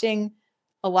are watching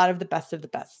a lot of the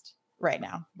best right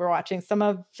now. We're watching some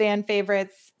of fan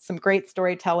favorites, some great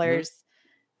storytellers.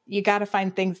 You got to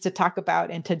find things to talk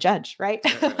about and to judge, right?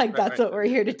 That's what we're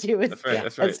here to do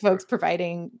as folks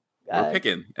providing we're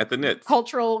picking at the nits.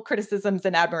 Cultural criticisms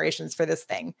and admirations for this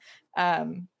thing.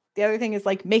 The other thing is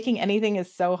like making anything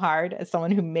is so hard as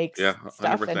someone who makes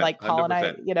stuff, and like Paul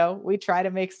 100%. And I, we try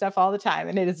to make stuff all the time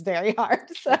and it is very hard.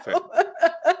 So,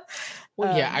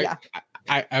 well,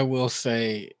 I will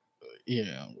say,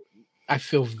 I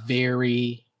feel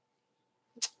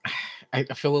I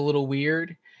feel a little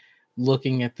weird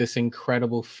looking at this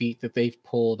incredible feat that they've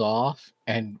pulled off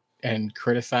and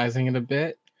criticizing it a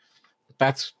bit.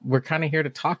 We're kind of here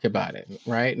to talk about it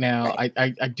right now. Right.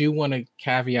 I do want to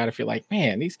caveat, if you're like,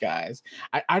 man, these guys,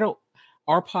 I don't,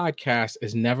 our podcast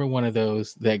is never one of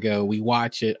those that go, we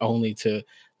watch it only to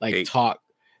like talk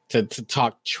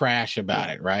trash about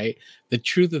it. Right. The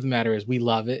truth of the matter is we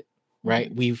love it.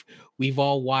 Right. We've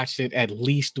all watched it at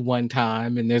least one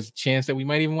time, and there's a chance that we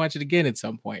might even watch it again at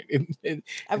some point.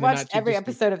 I've watched every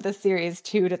episode of this series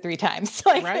 2 to 3 times.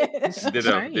 Like, right.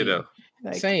 Ditto.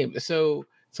 Same.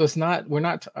 So it's not,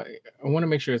 I want to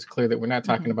make sure it's clear that we're not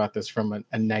talking about this from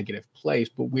a negative place,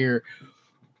 but we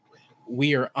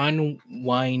are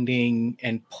unwinding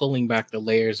and pulling back the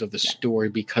layers of the story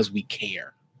because we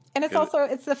care. And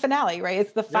it's the finale, right?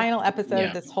 It's the final episode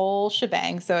of this whole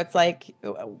shebang. So it's like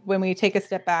when we take a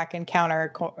step back and count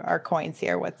our coins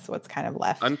here, what's kind of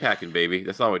left. Unpacking, baby.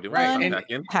 That's all we're doing. Right.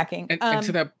 Unpacking. And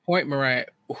to that point, Mariah,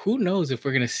 who knows if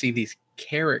we're going to see these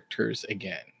characters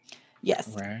again?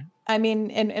 Yes. Right. I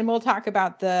mean, and we'll talk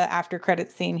about the after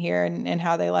credits scene here and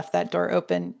how they left that door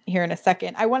open here in a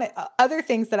second. Other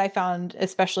things that I found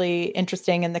especially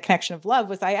interesting in the connection of love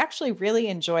was I actually really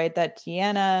enjoyed that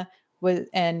Deanna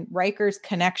and Riker's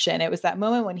connection. It was that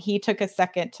moment when he took a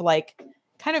second to like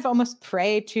kind of almost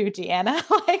pray to Deanna,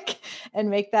 like, and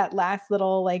make that last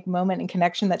little like moment and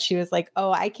connection that she was like,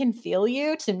 oh, I can feel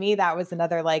you. To me, that was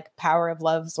another like power of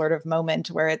love sort of moment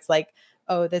where it's like,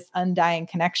 oh, this undying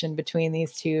connection between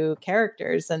these two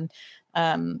characters. And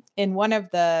in one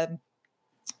of the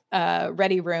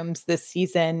ready rooms this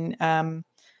season,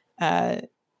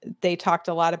 they talked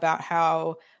a lot about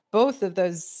how both of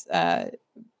those,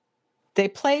 they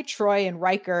play Troy and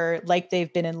Riker like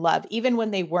they've been in love, even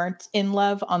when they weren't in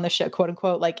love on the show, quote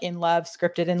unquote, like in love,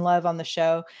 scripted in love on the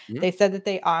show. Mm-hmm. They said that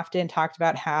they often talked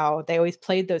about how they always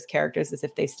played those characters as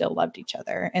if they still loved each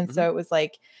other. And so it was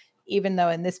like, even though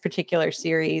in this particular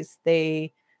series,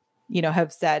 they,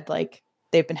 have said like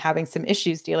they've been having some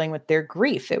issues dealing with their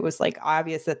grief, it was like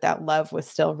obvious that love was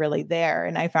still really there.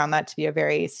 And I found that to be a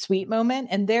very sweet moment.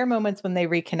 And their moments when they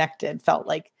reconnected felt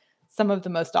like some of the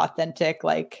most authentic,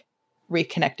 like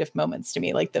reconnective moments to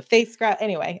me, like the face scratch.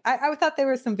 Anyway, I thought there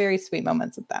were some very sweet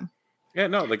moments with them. Yeah,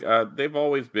 no, like they've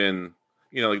always been,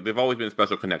 like they've always been a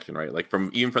special connection, right? Like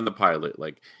from the pilot,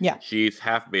 like she's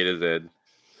half Beta Z.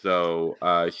 So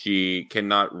she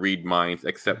cannot read minds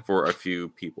except for a few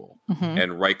people. Mm-hmm.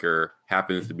 And Riker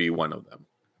happens to be one of them.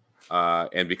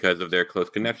 And because of their close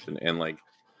connection. And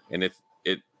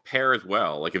it pairs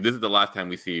well. Like if this is the last time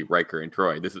we see Riker and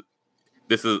Troy, this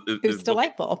is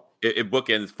delightful. It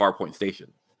bookends Farpoint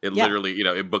Station. It literally,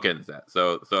 it bookends that.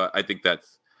 So I think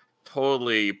that's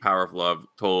totally power of love,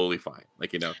 totally fine.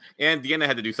 Like, and Deanna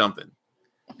had to do something.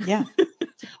 Yeah.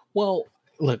 Well,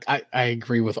 look, I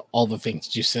agree with all the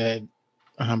things you said,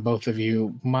 both of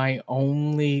you. My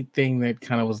only thing that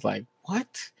kind of was like,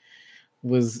 what?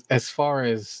 Was as far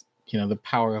as, the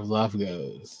power of love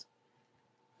goes,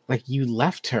 like you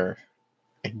left her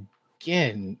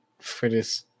again for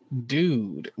this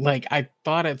dude. Like I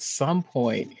thought at some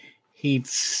point he'd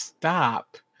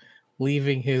stop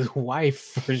leaving his wife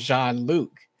for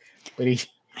Jean-Luc, but he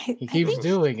keeps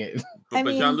doing it. But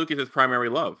Jean-Luc is his primary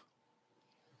love.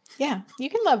 Yeah, you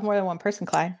can love more than one person,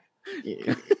 Clyde.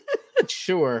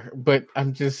 Sure, but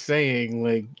I'm just saying,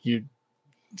 like, you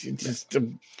just.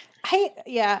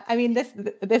 I mean,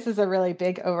 this is a really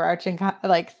big overarching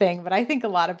thing, but I think a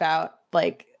lot about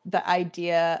like the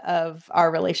idea of our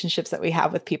relationships that we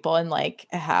have with people and like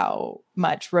how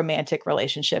much romantic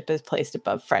relationship is placed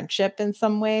above friendship in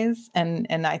some ways. And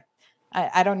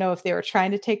I don't know if they were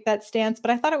trying to take that stance, but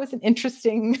I thought it was an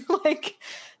interesting like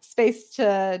space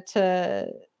to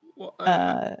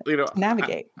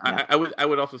navigate. I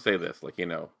would also say this, like,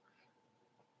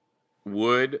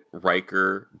 would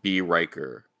Riker be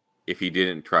Riker if he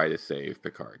didn't try to save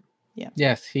Picard? Yeah.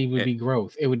 Yes, he would be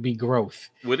growth. It would be growth.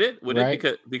 Would it? Would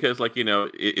it? Because like,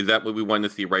 is that what we want to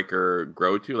see Riker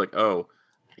grow to? Like, oh,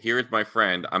 here's my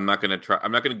friend. I'm not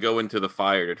gonna go into the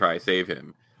fire to try to save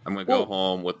him. I'm gonna go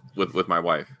home with my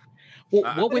wife. Well,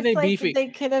 what would they be? They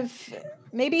could have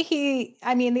maybe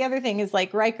the other thing is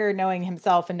like Riker knowing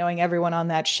himself and knowing everyone on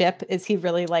that ship, is he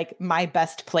really like my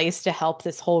best place to help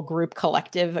this whole group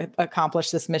collective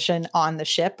accomplish this mission on the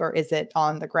ship, or is it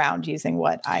on the ground using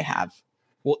what I have?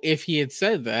 Well, if he had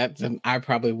said that, then I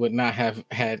probably would not have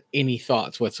had any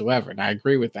thoughts whatsoever. And I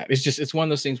agree with that. It's one of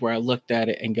those things where I looked at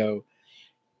it and go,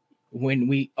 when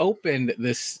we opened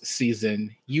this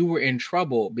season, you were in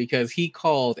trouble because he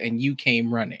called and you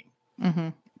came running. Mm-hmm.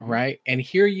 Right. And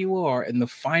here you are in the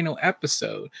final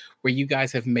episode where you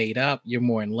guys have made up. You're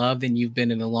more in love than you've been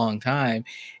in a long time.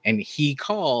 And he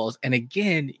calls. And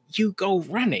again, you go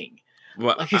running.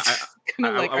 Well, like, it's kind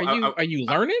of like, are you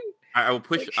learning? I would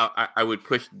push. I would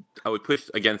push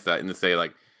against that and to say,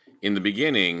 like, in the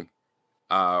beginning,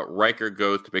 Riker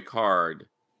goes to Picard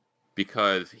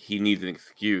because he needs an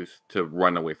excuse to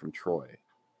run away from Troy.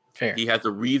 Fair. He has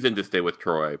a reason to stay with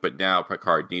Troy, but now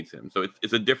Picard needs him. So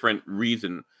it's a different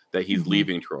reason that he's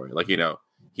leaving Troy. Like,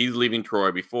 he's leaving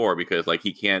Troy before because like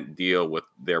he can't deal with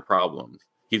their problems.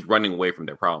 He's running away from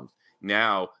their problems.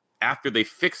 Now, after they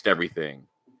fixed everything,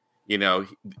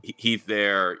 he's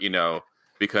there,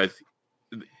 because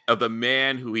of the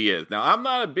man who he is. Now, I'm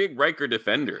not a big Riker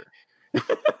defender,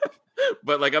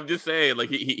 but like I'm just saying, like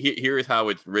here's how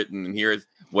it's written and here's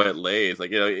what it lays.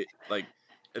 Like,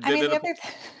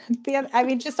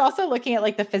 just also looking at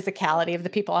like the physicality of the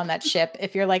people on that ship.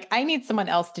 If you're like, I need someone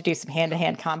else to do some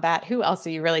hand-to-hand combat, who else are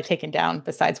you really taking down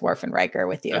besides Worf and Riker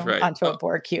with you onto a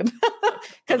Borg cube?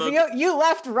 Because you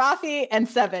left Rafi and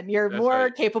Seven. You're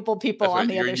more capable people on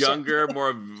the other ship. You're younger,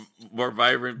 more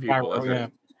vibrant people.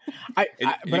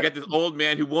 You got this old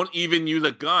man who won't even use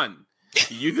a gun.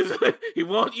 He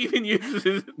won't even use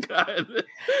his gun.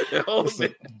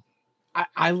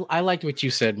 I liked what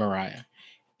you said, Mariah.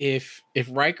 If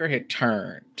Riker had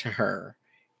turned to her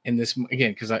in this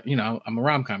again, because I'm a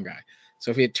rom-com guy, so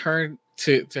if he had turned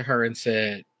to her and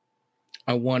said,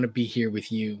 "I want to be here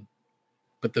with you,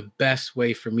 but the best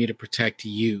way for me to protect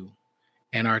you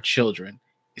and our children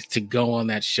is to go on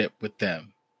that ship with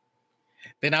them,"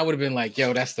 then I would have been like,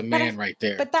 "Yo, that's the man right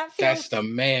there." But that's the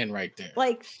man right there.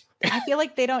 Like, I feel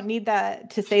like they don't need that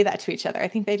to say that to each other. I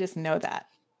think they just know that.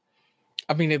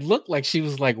 I mean, it looked like she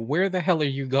was like, "Where the hell are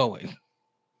you going?"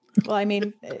 Well, I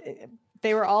mean,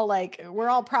 they were all like, "We're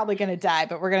all probably going to die,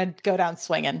 but we're going to go down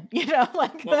swinging,"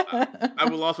 Like. Well, I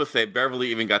will also say Beverly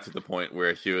even got to the point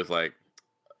where she was like,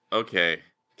 "Okay,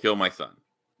 kill my son."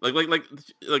 Like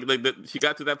she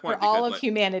got to that point. For all of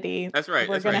humanity. That's right.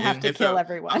 We're going to have to kill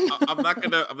everyone. I'm not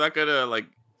gonna like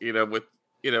with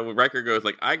Riker goes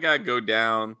like, I gotta go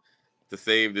down to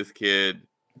save this kid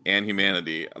and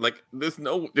humanity. Like there's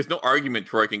no argument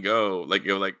Troy can go like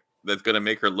that's gonna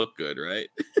make her look good, right?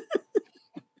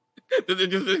 There's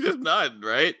just none,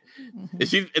 right?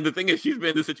 Mm-hmm. And the thing is, she's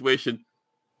been in this situation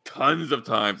tons of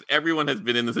times. Everyone has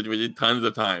been in this situation tons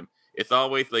of time. It's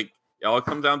always like it all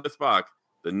comes down to Spock.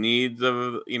 The needs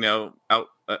of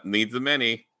needs of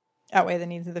many outweigh the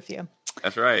needs of the few.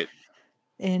 That's right.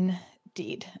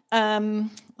 Indeed.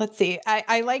 Let's see.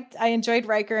 I enjoyed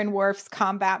Riker and Worf's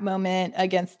combat moment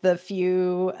against the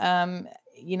few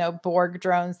Borg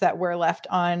drones that were left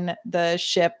on the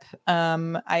ship.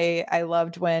 I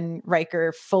loved when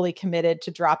Riker fully committed to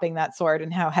dropping that sword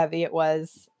and how heavy it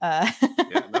was. I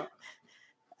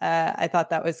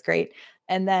thought that was great.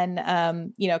 And then,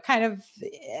 kind of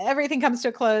everything comes to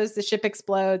a close. The ship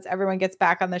explodes. Everyone gets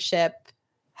back on the ship.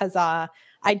 Huzzah.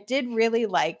 I did really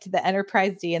liked the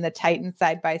Enterprise D and the Titan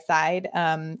side by side.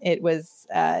 It was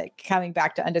coming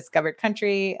back to undiscovered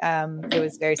country. It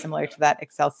was very similar to that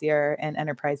Excelsior and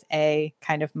Enterprise A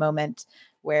kind of moment.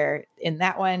 where in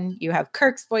that one you have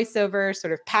Kirk's voiceover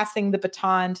sort of passing the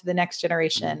baton to the next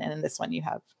generation, and in this one you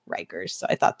have Riker's. So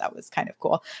I thought that was kind of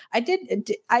cool.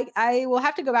 I will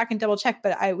have to go back and double check,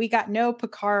 but we got no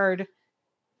Picard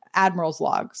Admiral's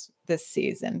logs this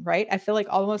season, right? I feel like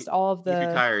almost all of the He's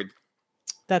retired.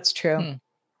 That's true.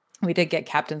 We did get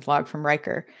Captain's log from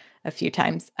Riker a few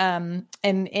times. And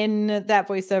in that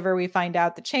voiceover, we find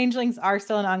out the changelings are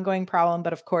still an ongoing problem,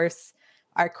 but of course,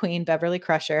 our queen Beverly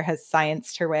Crusher has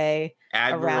scienced her way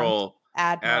around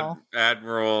Admiral.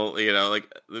 Admiral,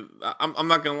 like I'm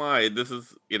not gonna lie, this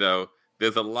is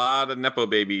there's a lot of nepo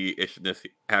baby ishness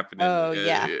happening. Oh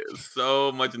yeah,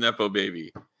 so much nepo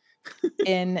baby.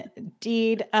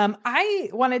 Indeed. I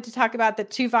wanted to talk about the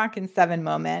Tuvok and Seven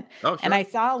moment. Oh, sure. And I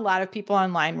saw a lot of people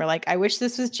online were like, I wish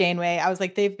this was Janeway. I was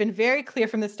like, they've been very clear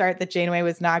from the start that Janeway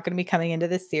was not going to be coming into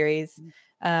this series,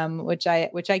 which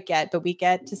I get, but we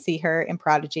get to see her in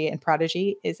Prodigy, and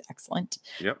Prodigy is excellent.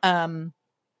 Yep.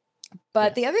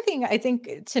 But the other thing I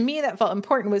think to me that felt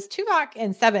important was Tuvok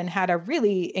and Seven had a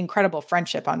really incredible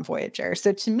friendship on Voyager.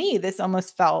 So to me, this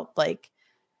almost felt like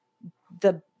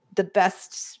the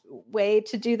best way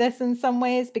to do this in some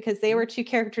ways, because they were two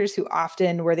characters who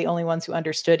often were the only ones who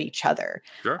understood each other,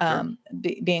 sure.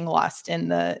 Being lost in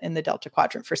the Delta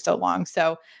Quadrant for so long.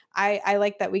 So I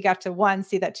like that we got to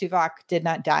see that Tuvok did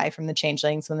not die from the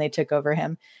changelings when they took over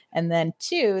him. And then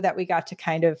two, that we got to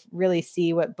kind of really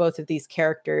see what both of these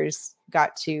characters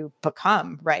got to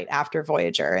become right after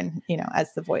Voyager, and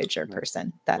as the Voyager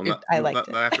person I liked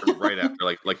it. Not after, right after,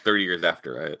 like 30 years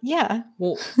after, right? Yeah.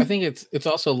 Well, I think it's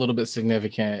also a little bit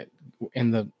significant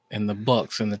in the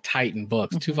books, in the Titan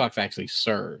books. Tuvok actually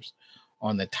serves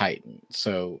on the Titan,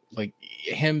 so like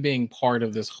him being part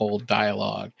of this whole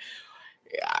dialogue,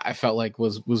 I felt like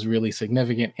was really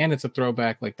significant, and it's a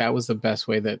throwback. Like that was the best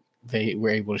way that they were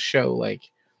able to show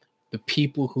like the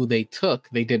people who they took,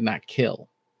 they did not kill,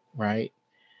 right?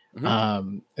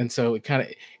 And so it kind of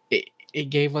it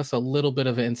gave us a little bit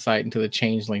of insight into the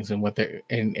changelings and what they're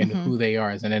and who they are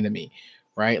as an enemy,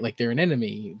 right? Like they're an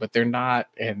enemy, but they're not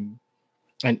an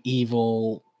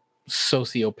evil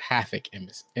sociopathic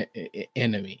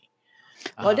enemy.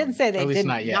 Well, it didn't say they did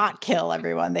not kill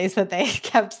everyone. They said they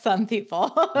kept some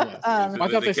people. I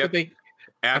thought they said they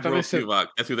Admiral Tuvok.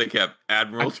 That's who they kept.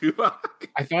 Admiral Tuvok.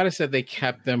 I thought it said they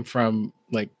kept them from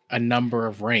like a number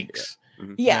of ranks.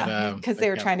 Yeah, because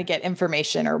they were trying to get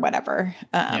information or whatever.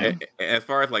 As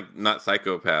far as like not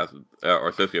psychopaths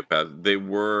or sociopaths, they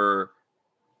were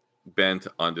bent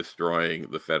on destroying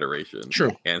the Federation.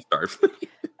 True. And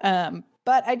Starfleet.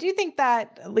 But I do think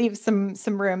that leaves some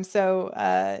room. So,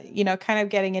 kind of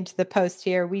getting into the post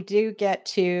here, we do get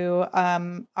to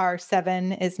our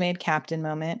Seven is made captain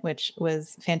moment, which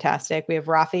was fantastic. We have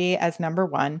Rafi as number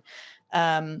one.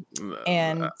 And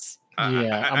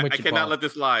I cannot let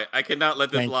this lie. I cannot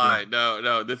let this lie.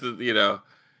 No, this is,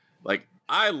 like,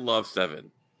 I love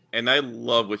Seven, and I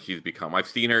love what she's become. I've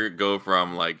seen her go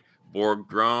from, like, Borg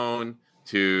drone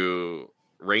to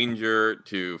Ranger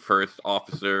to First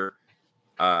Officer,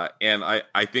 and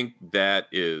I think that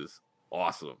is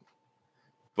awesome.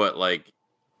 But, like,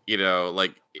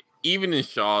 even in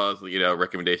Shaw's,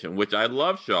 recommendation, which I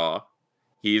love Shaw,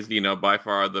 he's, by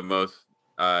far the most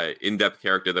in-depth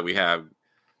character that we have.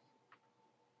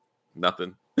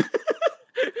 Nothing.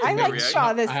 I liked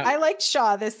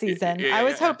Shaw this season. I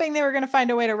was hoping they were going to find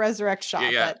a way to resurrect Shaw,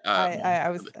 but I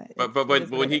was. But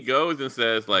when he goes and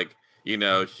says, like,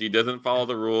 she doesn't follow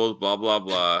the rules, blah blah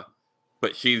blah,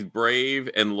 but she's brave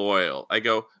and loyal, I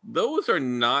go, those are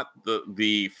not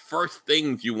the first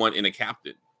things you want in a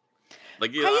captain.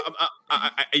 Like,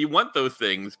 you want those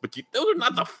things, but those are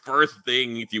not the first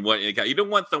things you want in a captain. You don't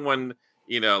want someone.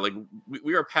 Like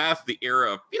we are past the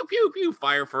era of pew pew pew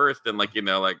fire first, and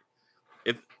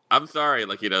it's. I'm sorry,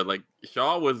 like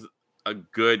Shaw was a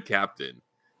good captain.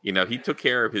 He took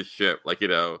care of his ship. Like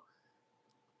a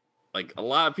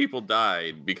lot of people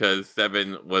died because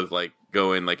Seven was like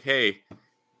going like, "Hey,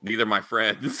 these are my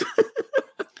friends."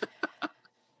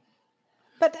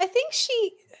 But I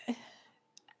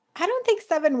don't think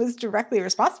Seven was directly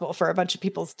responsible for a bunch of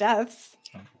people's deaths.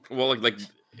 Well, like.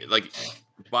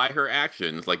 By her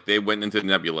actions, like they went into the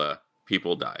nebula,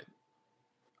 people died.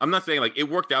 I'm not saying like it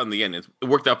worked out in the end. It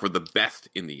worked out for the best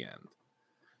in the end.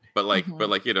 But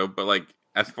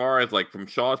as far as like from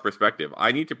Shaw's perspective,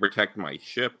 I need to protect my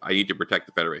ship. I need to protect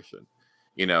the Federation.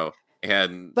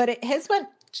 His went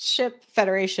ship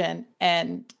Federation,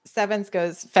 and Seven's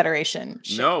goes Federation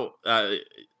ship. No,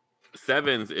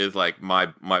 Seven's is like my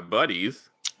buddies.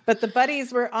 But the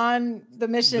buddies were on the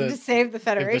mission to save the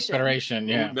Federation. The Federation,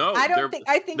 yeah. No,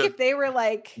 I think if they were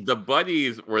like the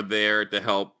buddies were there to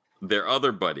help their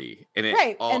other buddy, and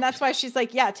and that's why she's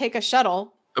like, yeah, take a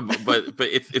shuttle. But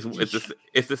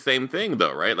it's the same thing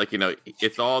though, right? Like,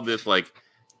 it's all this like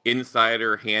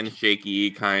insider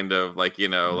handshakey kind of like,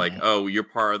 like, oh, you're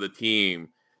part of the team,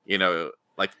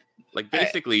 like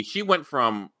basically she went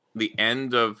from the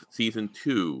end of season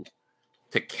 2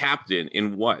 to captain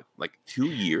in what, like 2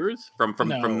 years from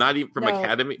not even from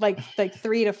academy, like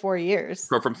 3 to 4 years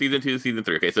from season 2 to season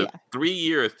 3. Okay, so 3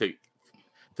 years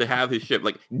to have his ship.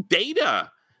 Like Data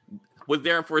was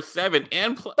there for 7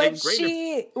 but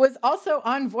she was also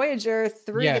on Voyager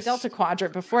through the Delta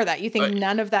Quadrant before that. You think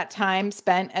none of that time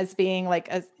spent as being like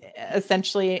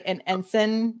essentially an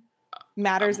ensign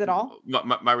matters at all?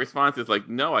 My response is like,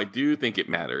 no, I do think it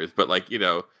matters, but like,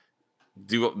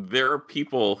 there are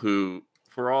people who,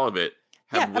 for all of it,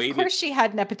 have waited. Of course she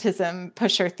had nepotism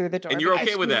push her through the door. And you're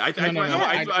okay with that?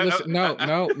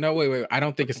 No, wait. I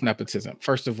don't think it's nepotism.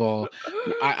 First of all,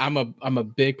 I'm a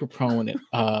big proponent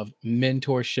of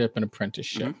mentorship and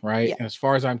apprenticeship, right? Yeah. And as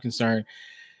far as I'm concerned,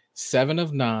 7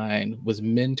 of 9 was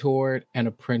mentored and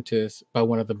apprenticed by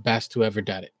one of the best who ever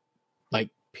done it. Like,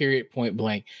 period, point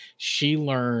blank. She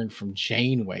learned from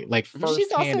Janeway. Like,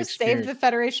 she's also saved the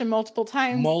Federation multiple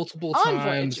times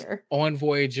on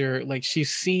Voyager. Like,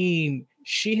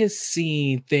 she has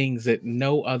seen things that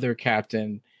no other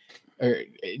captain or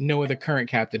no other current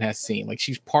captain has seen. Like,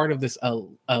 she's part of this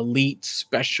elite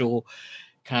special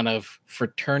kind of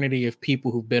fraternity of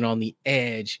people who've been on the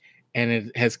edge and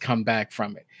it has come back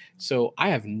from it. So I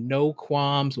have no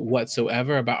qualms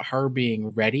whatsoever about her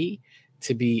being ready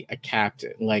to be a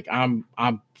captain. Like, I'm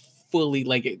fully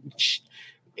like,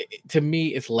 to me,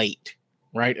 it's late,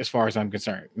 right? As far as I'm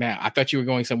concerned. Now, I thought you were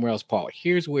going somewhere else, Paul.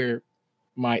 Here's where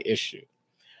my issue.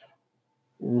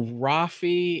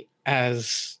 Rafi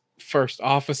as first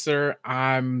officer,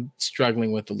 I'm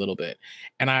struggling with a little bit.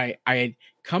 And I had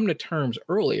come to terms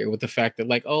earlier with the fact that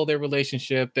like, oh, their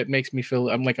relationship, that makes me feel,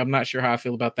 I'm not sure how I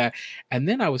feel about that. And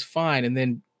then I was fine. And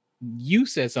then you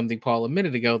said something, Paul, a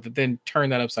minute ago that then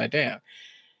turned that upside down.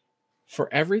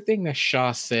 For everything that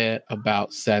Shaw said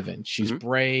about 7, she's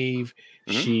brave.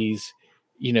 She's,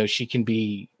 she can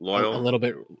be loyal a little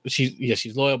bit.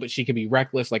 She's loyal, but she can be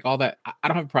reckless. Like all that. I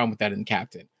don't have a problem with that in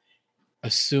Captain,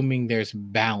 assuming there's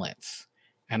balance.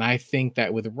 And I think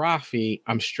that with Rafi,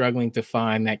 I'm struggling to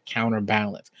find that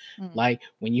counterbalance. Like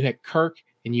when you had Kirk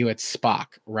and you had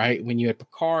Spock, right? When you had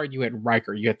Picard, you had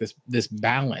Riker. You had this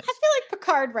balance. I feel like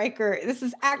Picard Riker. This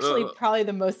is actually probably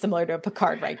the most similar to a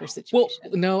Picard Riker situation.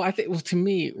 Well, no, I think to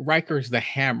me, Riker's the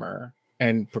hammer,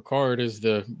 and Picard is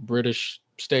the British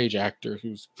stage actor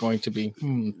who's going to be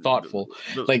thoughtful.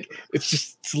 Like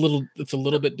it's a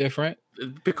little bit different.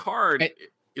 Picard.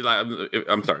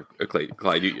 I'm sorry,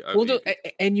 Clyde.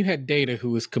 And you had Data, who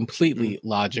was completely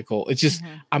logical. It's just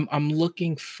I'm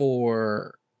looking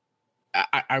for.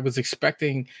 I was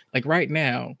expecting, like right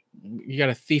now, you got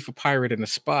a thief, a pirate, and a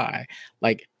spy.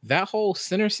 Like that whole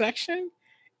center section,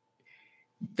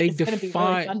 it's define. Be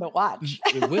really fun to watch.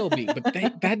 It will be, but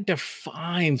that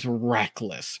defines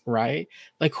reckless, right?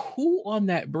 Like who on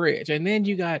that bridge, and then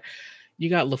you got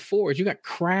LaForge, you got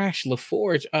Crash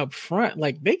LaForge up front.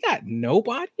 Like they got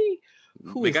nobody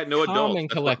who is no calm and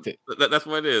collected. That's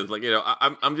what it is. Like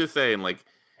I'm just saying, like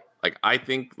I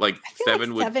think like I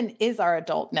feel 7 is our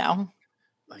adult now.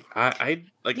 Like I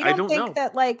don't think know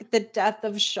that like the death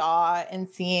of Shaw and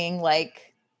seeing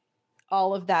like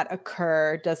all of that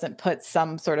occur doesn't put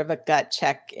some sort of a gut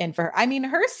check in for her. I mean,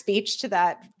 her speech to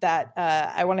that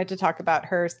I wanted to talk about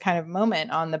her kind of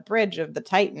moment on the bridge of the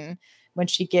Titan when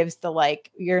she gives the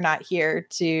like, you're not here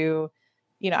to,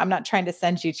 I'm not trying to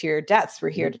send you to your deaths. We're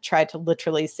here to try to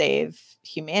literally save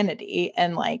humanity.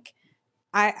 And like,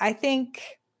 I think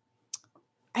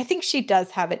she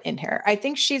does have it in her. I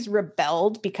think she's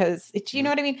rebelled because you know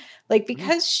what I mean? Like,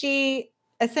 because she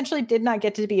essentially did not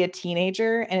get to be a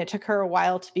teenager and it took her a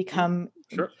while to become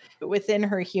within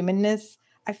her humanness.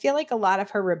 I feel like a lot of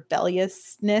her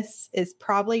rebelliousness is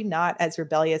probably not as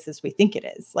rebellious as we think it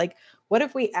is. Like, what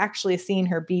if we actually seen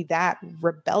her be that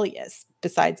rebellious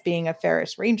besides being a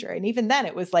Ferris Ranger? And even then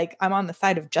it was like, I'm on the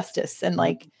side of justice and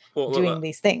like doing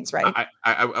these things, right?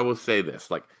 I will say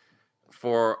this, like,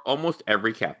 for almost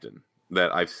every captain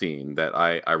that I've seen that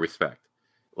I respect,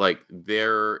 like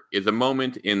there is a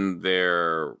moment in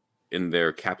their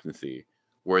captaincy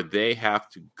where they have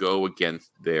to go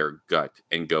against their gut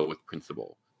and go with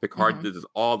principle. Picard does this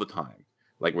all the time,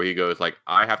 like where he goes like,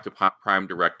 I have to prime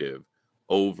directive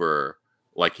over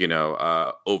like,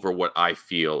 over what I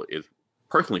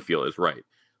personally feel is right.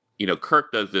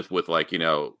 Kirk does this with like,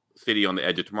 City on the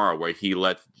Edge of Tomorrow, where he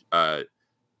lets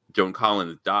Joan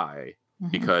Collins die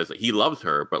because he loves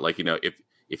her, but like, if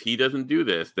if he doesn't do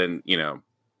this, then what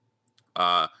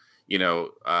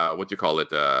you call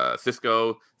it?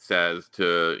 Cisco says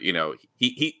to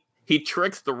he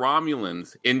tricks the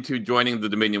Romulans into joining the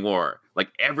Dominion War. Like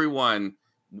everyone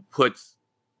puts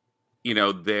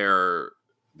their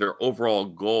overall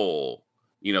goal,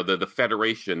 the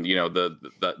Federation,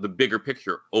 the bigger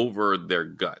picture over their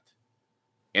gut.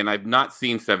 And I've not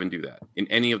seen Seven do that in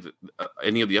any of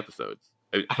the episodes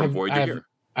from Voyager here.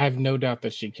 I have no doubt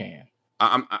that she can.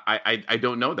 I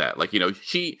don't know that.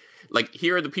 She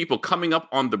here are the people coming up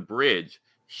on the bridge.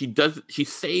 She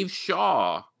saves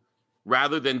Shaw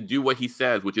rather than do what he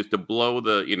says, which is to blow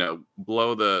the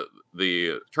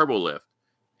turbo lift,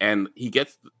 and he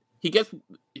gets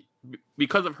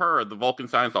because of her, the Vulcan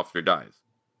science officer dies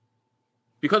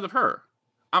because of her.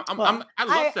 I love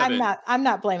Seven. I'm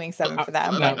not blaming Seven for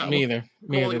that. Me either.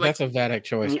 That's a Vadic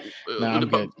choice. No, I'm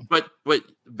good. But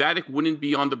Vadic wouldn't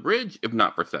be on the bridge if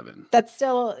not for Seven. That's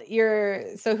still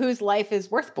so whose life is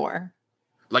worth more?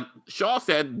 Like Shaw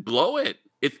said, blow it.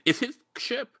 It's his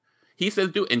ship. He says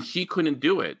do it, and she couldn't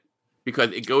do it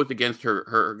because it goes against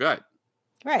her gut.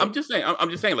 Right. I'm just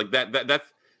saying like that's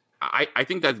I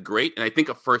think that's great, and I think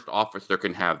a first officer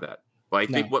can have that. But I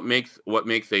think what makes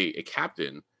a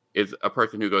captain is a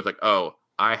person who goes like, oh,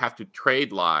 I have to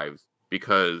trade lives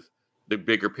because the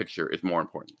bigger picture is more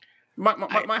important.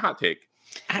 My hot take.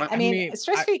 I mean,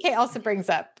 Stress VK also brings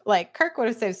up like Kirk would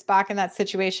have saved Spock in that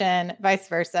situation, vice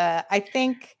versa. I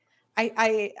think How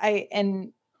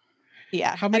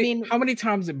many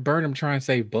times did Burnham try and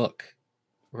save Book?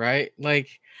 Right? Like,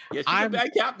 she's a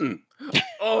bad captain.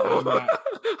 Oh,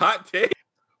 hot take.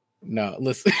 No,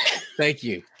 listen. Thank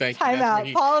you. Time out.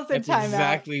 Paul's in time out.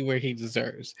 Exactly where he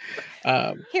deserves.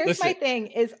 Here's my thing: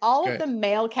 is all of the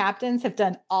male captains have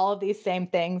done all of these same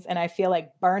things, and I feel like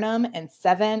Burnham and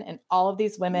Seven and all of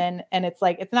these women, and it's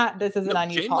like it's not. This isn't on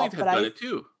you, Paul, but done it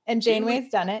too. And Janeway's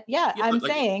done it. Yeah, I'm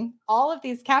saying all of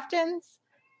these captains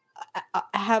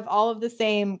have all of the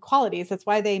same qualities. That's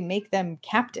why they make them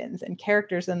captains and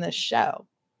characters in this show.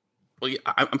 Well, yeah,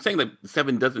 I'm saying that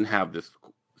Seven doesn't have this.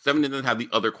 Seven doesn't have the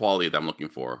other quality that I'm looking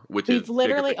for, which we've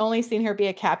literally only seen her be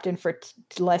a captain for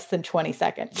less than 20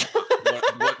 seconds.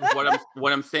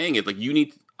 what I'm saying is, like, you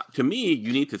need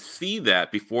to see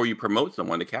that before you promote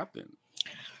someone to captain.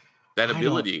 That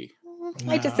ability.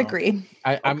 I disagree.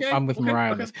 I'm with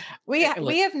Mariah on this.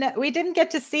 We didn't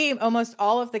get to see almost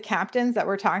all of the captains that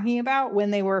we're talking about when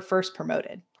they were first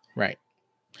promoted. Right.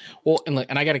 Well,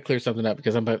 and I got to clear something up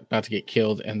because I'm about to get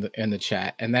killed in the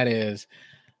chat, and that is,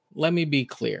 let me be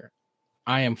clear.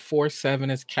 I am for Seven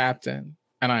as captain,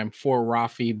 and I am for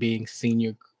Rafi being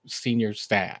senior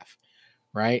staff.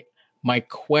 Right. My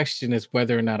question is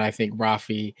whether or not I think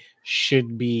Rafi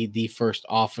should be the first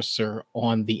officer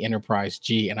on the Enterprise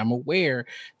G, and I'm aware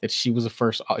that she was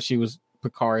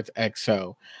Picard's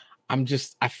XO.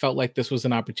 I felt like this was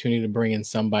an opportunity to bring in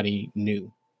somebody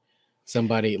new.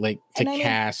 Somebody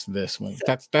cast this one.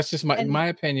 That's just my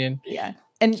opinion. Yeah.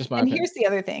 And here's the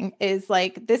other thing is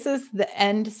like, this is the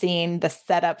end scene, the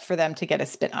setup for them to get a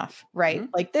spinoff, right?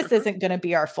 Mm-hmm. Like this isn't going to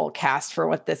be our full cast for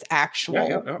what this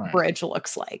actual bridge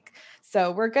looks like.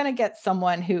 So we're going to get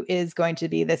someone who is going to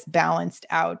be this balanced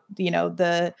out,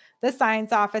 the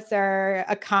science officer,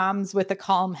 a comms with a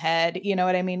calm head. You know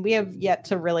what I mean? We have yet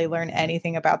to really learn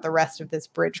anything about the rest of this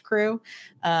bridge crew.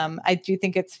 I do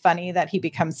think it's funny that he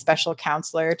becomes special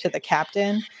counselor to the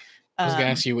captain. I was going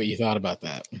to ask you what you thought about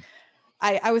that.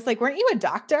 I was like, weren't you a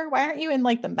doctor? Why aren't you in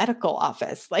like the medical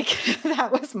office? Like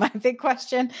that was my big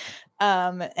question.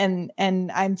 And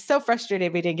I'm so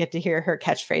frustrated we didn't get to hear her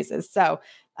catchphrases. So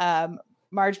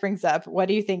Marge brings up, what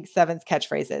do you think Seven's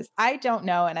catchphrase is? I don't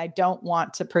know. And I don't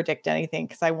want to predict anything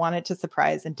because I want it to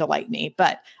surprise and delight me.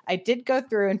 But I did go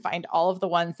through and find all of the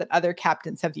ones that other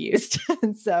captains have used.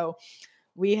 And so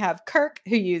we have Kirk,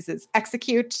 who uses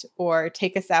execute or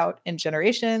take us out in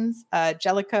generations.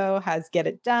 Jellicoe has get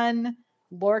it done.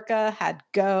 Lorca had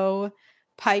go.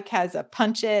 Pike has a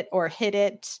punch it or hit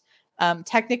it.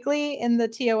 Technically in the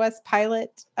TOS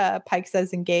pilot, Pike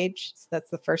says engage. So that's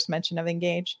the first mention of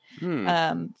engage.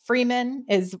 Freeman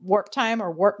is warp time or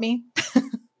warp me.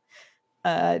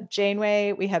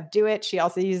 Janeway, we have do it. She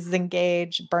also uses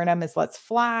engage. Burnham is let's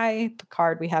fly.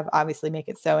 Picard, we have obviously make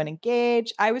it so and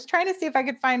engage. I was trying to see if I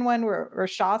could find one where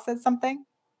Shaw says something.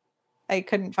 I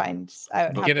couldn't find.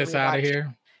 Get us out of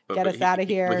here. Get us out of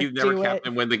here. But he's never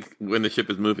captain when the ship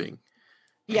is moving.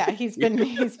 Yeah, he's been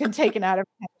taken out of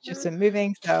just been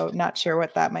moving, so not sure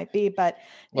what that might be. But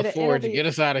LaForge, get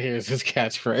us out of here is his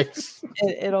catchphrase.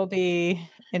 It'll be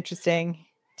interesting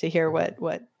to hear what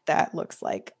that looks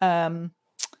like.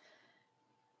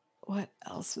 what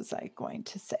else was I going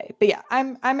to say? But yeah,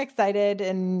 I'm excited,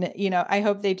 and I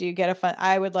hope they do get a fun.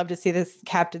 I would love to see this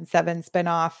Captain Seven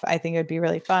spinoff. I think it would be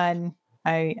really fun.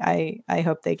 I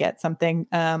hope they get something.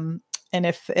 And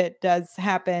if it does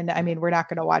happen, I mean, we're not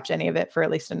going to watch any of it for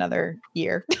at least another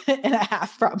year and a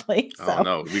half, probably. So Oh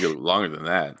no, we go longer than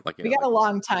that. Like we got a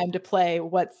long time to play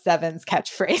what's Seven's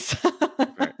catchphrase.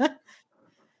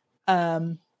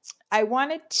 Right. I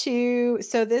wanted to.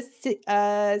 So this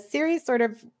series sort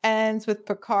of ends with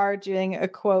Picard doing a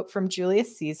quote from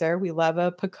Julius Caesar. We love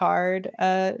a Picard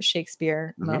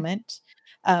Shakespeare moment.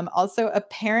 Also,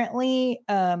 apparently,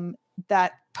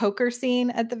 that poker scene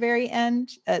at the very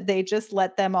end, they just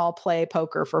let them all play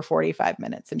poker for 45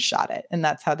 minutes and shot it, and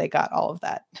that's how they got all of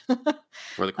that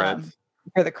For the credits.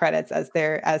 For the credits as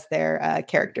their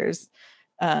characters.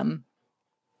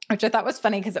 Which I thought was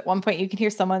funny because at one point you can hear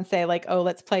someone say like, "Oh,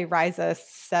 let's play Ryza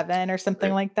 7 or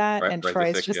something like that," and Ryza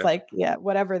Troy's 6, just like, "Yeah,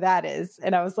 whatever that is."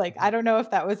 And I was like, I don't know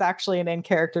if that was actually an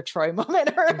in-character Troy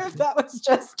moment or if that was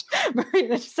just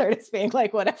Marina Sirtis being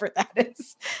like, "Whatever that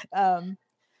is,"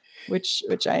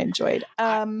 which I enjoyed.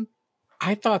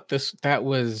 I thought that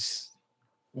was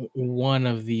one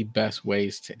of the best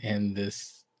ways to end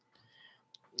this.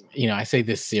 I say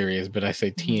this series, but I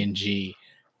say TNG.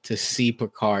 To see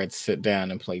Picard sit down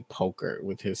and play poker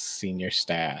with his senior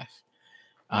staff.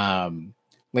 Again,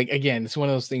 it's one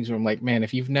of those things where I'm like, man,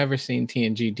 if you've never seen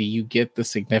TNG, do you get the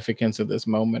significance of this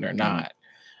moment or not?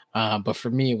 But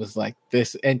for me, it was like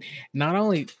this, and not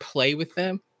only play with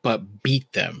them, but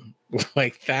beat them.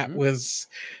 Like that was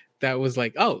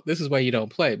like, oh, this is why you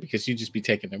don't play, because you just be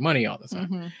taking their money all the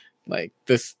time. Like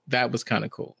that was kind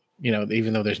of cool,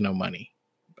 even though there's no money.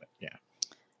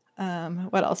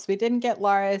 What else? We didn't get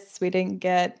Laris. We didn't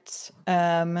get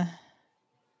a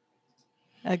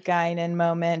Guinan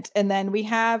moment. And then we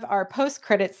have our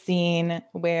post-credit scene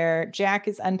where Jack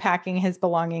is unpacking his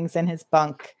belongings in his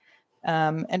bunk.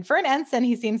 And for an ensign,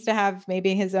 he seems to have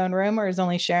maybe his own room, or is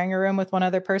only sharing a room with one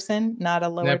other person, not a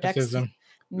lower Nepotism. decks,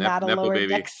 not a lower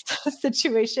decks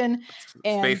situation.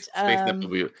 And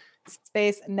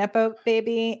Space Nepo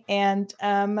baby, and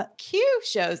Q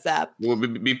shows up. Well,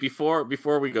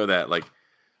 before we go that, like,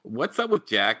 what's up with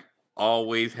Jack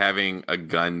always having a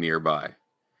gun nearby?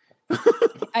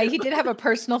 He did have a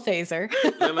personal phaser.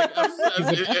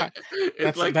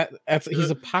 He's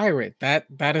a pirate.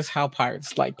 That is how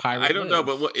pirates like pirates. I don't know,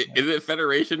 but is it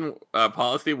Federation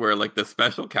policy where like the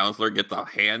special counselor gets a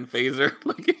hand phaser?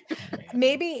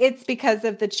 Maybe it's because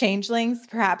of the changelings.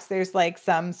 Perhaps there's like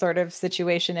some sort of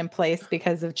situation in place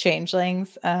because of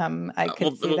changelings. I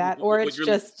could see that, or it's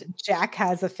just Jack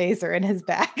has a phaser in his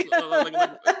bag.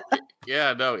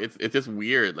 Yeah, no, it's just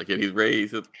weird. Like he's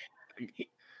raised.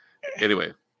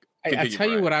 Anyway, I'll tell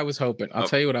you what I was hoping. I'll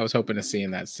tell you what I was hoping to see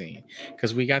in that scene,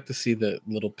 because we got to see the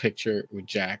little picture with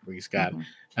Jack where he's got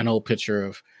an old picture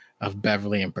of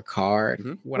Beverly and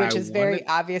Picard, which is very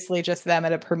obviously just them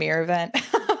at a premiere event.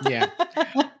 Yeah.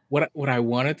 What I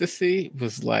wanted to see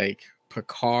was like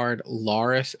Picard,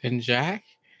 Laris, and Jack,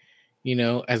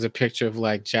 as a picture of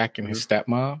like Jack and his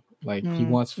stepmom. Like he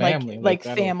wants family, like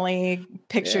family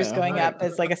pictures going up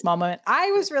as like a small moment. I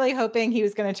was really hoping he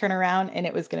was going to turn around and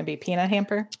it was going to be Peanut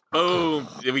Hamper. Boom!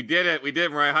 We did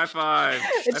it, Mariah. High five!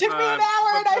 It took me an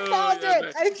hour and I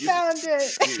found it.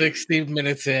 60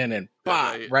 minutes in and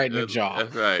right in the jaw.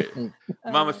 That's right.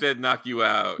 Mama said, "Knock you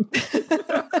out."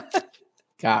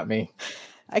 Got me.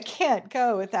 I can't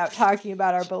go without talking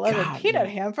about our beloved Peanut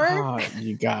Hamper. Oh,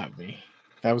 you got me.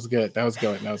 That was good. That was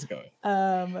going.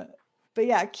 But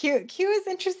yeah, Q is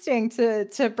interesting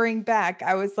to bring back.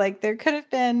 I was like, there could have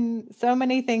been so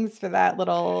many things for that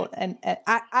little, and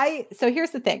I so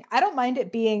here's the thing. I don't mind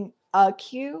it being a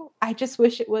Q. I just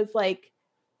wish it was like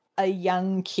a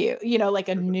young Q, like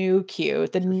a new Q,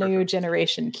 the new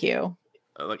generation Q.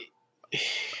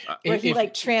 Where he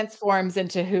like transforms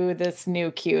into who this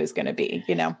new Q is going to be,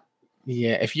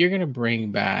 Yeah, if you're going to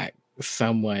bring back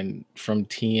someone from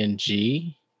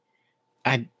TNG,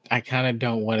 I kind of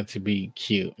don't want it to be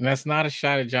cute. And that's not a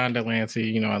shot at John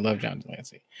Delancey. I love John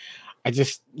Delancey. I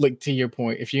just, like, to your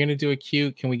point, if you're going to do a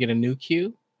Q, can we get a new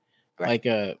Q? Right.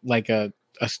 Like a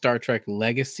Star Trek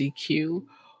Legacy Q?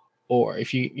 Or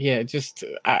if you,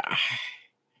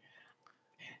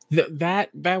 that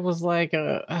was like,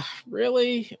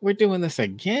 really? We're doing this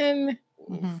again?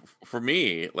 For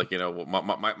me, like,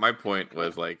 my point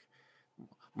was like,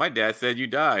 my dad said you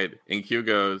died. And Q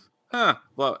goes, huh,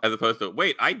 well, as opposed to,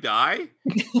 wait, I die?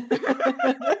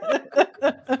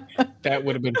 That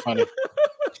would have been funny.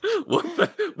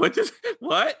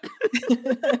 What?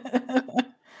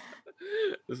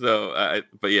 So,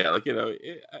 but yeah, like,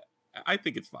 I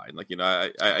think it's fine. Like,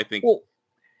 I think...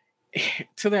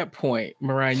 to that point,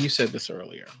 Mariah, you said this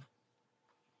earlier.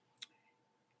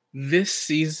 This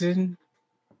season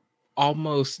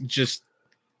almost just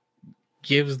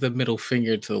gives the middle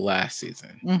finger to the last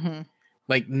season. Mm-hmm.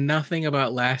 Like nothing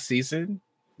about last season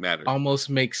Matters. almost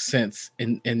makes sense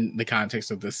in the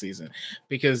context of this season,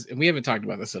 because and we haven't talked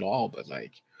about this at all, but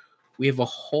like we have a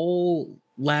whole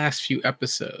last few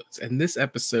episodes, and this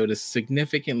episode is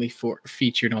significantly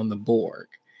featured on the Borg,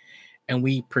 and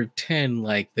we pretend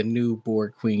like the new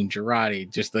Borg Queen Girardi,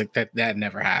 just like that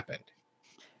never happened.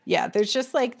 Yeah, there's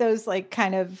just like those like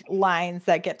kind of lines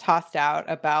that get tossed out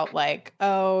about like,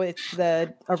 oh, it's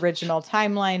the original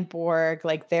timeline Borg,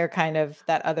 like they're kind of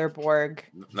that other Borg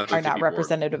are not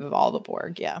representative of all the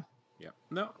Borg. Yeah.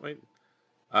 No, wait.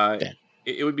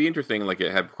 It would be interesting, like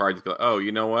it had Picard just go, oh,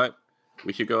 you know what?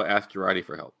 We should go ask Girardi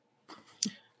for help.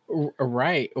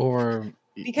 Right. Or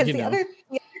because the other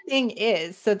thing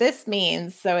is, so this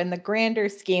means, so in the grander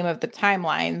scheme of the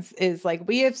timelines is like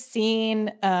we have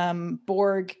seen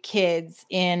Borg kids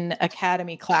in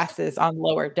academy classes on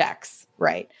lower decks,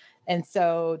 right? And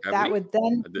so would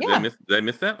then did I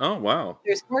miss that? Oh wow.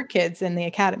 There's Borg kids in the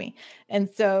academy. And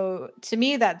so to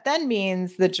me that then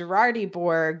means the Girardi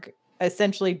Borg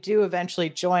essentially do eventually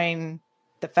join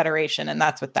the Federation, and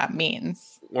that's what that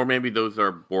means. Or maybe those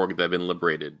are Borg that have been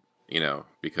liberated,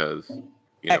 because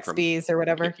XBs or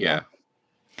whatever. Yeah.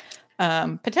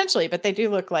 Potentially, but they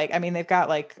do look like, I mean, they've got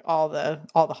like all the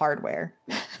hardware.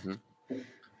 Mm-hmm.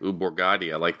 Ooh,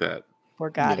 Borgatti. I like that.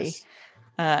 Borgatti.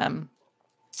 Yes.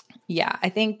 Yeah, I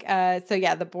think so.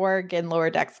 Yeah, the Borg in lower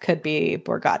decks could be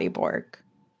Borgatti Borg.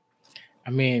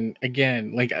 I mean,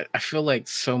 again, like I feel like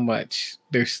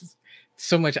there's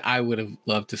so much I would have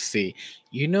loved to see.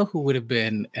 You know who would have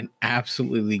been an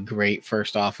absolutely great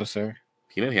first officer?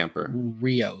 Peanut Hamper.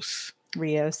 Rios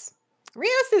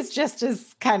is just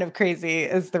as kind of crazy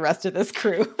as the rest of this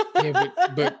crew. Yeah,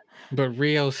 but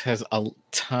Rios has a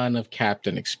ton of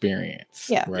captain experience.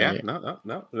 Yeah. Right? Yeah.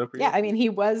 No. Yeah, I mean, he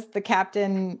was the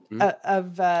captain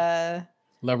of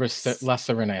La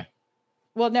Serena.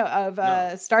 Well, no, of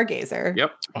Stargazer.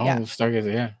 Yep. Oh, yeah.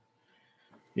 Stargazer, yeah.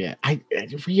 Yeah,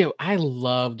 I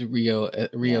loved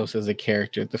Rios as a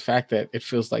character. The fact that it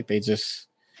feels like they just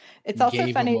it's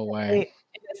also funny in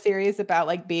a series about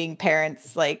like being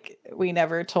parents, like we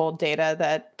never told Data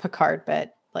that Picard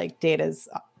met like Data's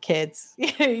kids,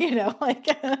 like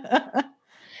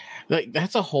like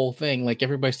that's a whole thing. Like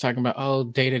everybody's talking about, oh,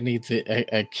 Data needs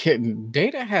a kitten.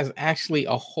 Data has actually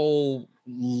a whole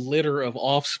litter of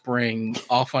offspring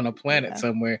off on a planet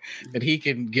somewhere that he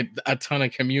can get a ton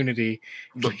of community.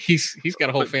 He's got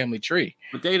a whole family tree.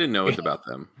 But Data knows about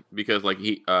them because like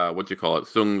he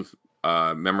Sung's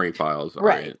memory files are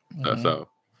right. So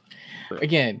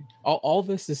again, all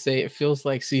this to say, it feels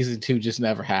like season 2 just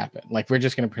never happened. Like we're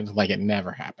just gonna pretend like it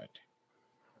never happened.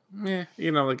 Yeah,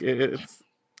 like it's.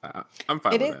 I'm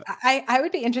fine with that. I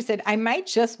would be interested. I might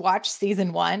just watch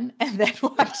season 1 and then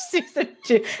watch season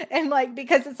 2, and like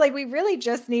because it's like we really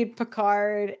just need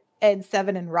Picard and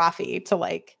Seven and Rafi to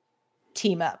like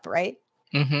team up, right?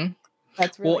 Mm-hmm.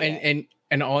 That's really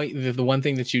and all the one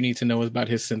thing that you need to know is about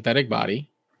his synthetic body.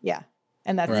 Yeah,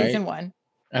 and that's season 1.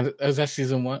 Is that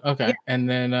season 1? Okay, yeah. And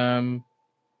then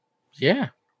yeah,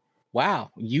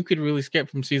 wow, you could really skip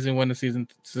from season 1 to season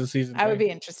 3. I would be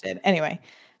interested anyway.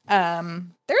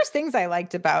 There's things I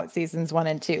liked about seasons 1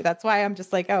 and 2. That's why I'm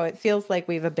just like, oh, it feels like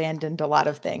we've abandoned a lot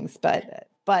of things, but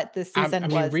this season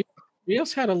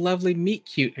Rios had a lovely meet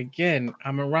cute. Again,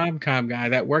 I'm a rom-com guy.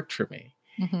 That worked for me.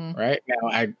 Mm-hmm. Right now,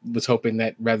 I was hoping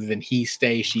that rather than he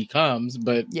stays, she comes.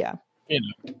 But yeah, it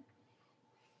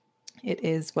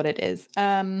is what it is.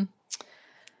 Yeah,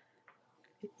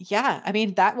 I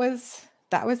mean that was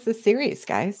the series,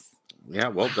 guys. Yeah,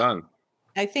 well done.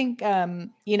 I think,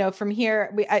 from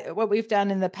here, what we've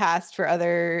done in the past for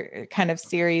other kind of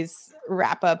series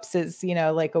wrap-ups is,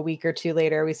 like a week or two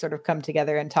later, we sort of come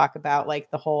together and talk about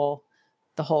like the whole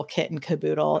kit and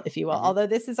caboodle, if you will. Mm-hmm. Although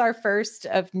this is our first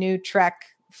of New Trek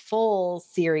full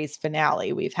series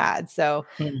finale we've had. So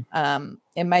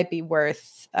it might be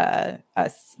worth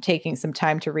us taking some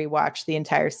time to rewatch the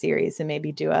entire series and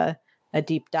maybe do a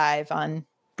deep dive on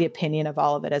the opinion of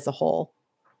all of it as a whole.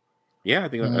 Yeah, I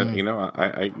think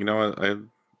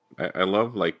I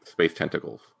love like space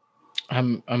tentacles.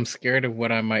 I'm scared of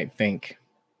what I might think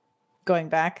going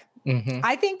back. Mm-hmm.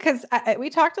 I think because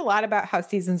we talked a lot about how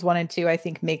seasons 1 and 2 I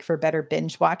think make for better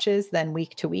binge watches than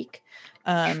week to week.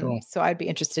 Sure. So I'd be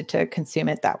interested to consume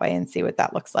it that way and see what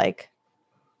that looks like.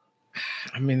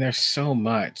 I mean, there's so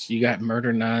much. You got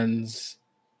Murder Nuns.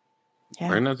 Yeah.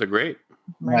 Murder Nuns are great.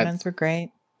 Murder Nuns were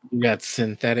great. You got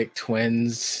Synthetic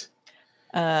Twins.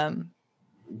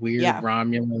 weird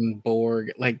Romulan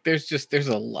Borg. Like there's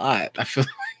a lot. I feel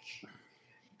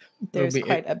there's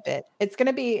quite a bit. It's going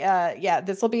to be,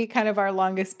 this will be kind of our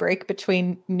longest break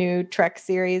between new Trek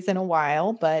series in a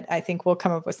while, but I think we'll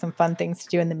come up with some fun things to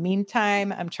do in the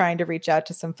meantime. I'm trying to reach out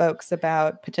to some folks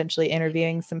about potentially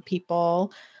interviewing some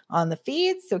people on the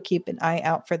feed, so keep an eye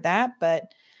out for that.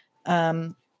 But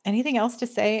anything else to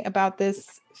say about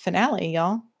this finale,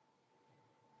 y'all?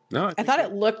 No, I thought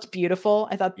it looked beautiful.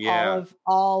 I thought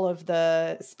all of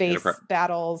the space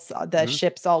battles, the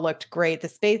ships all looked great.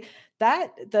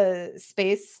 The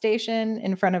space station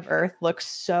in front of Earth looks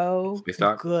so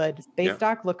good. Space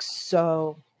dock looks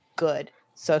so good.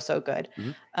 So good.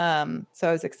 So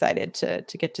I was excited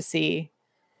to get to see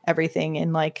everything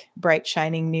in like bright,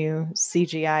 shining new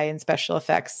CGI and special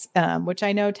effects, which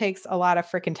I know takes a lot of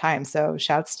freaking time. So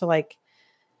shouts to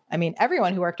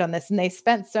everyone who worked on this, and they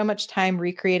spent so much time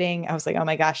recreating. I was like, oh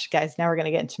my gosh, guys, now we're going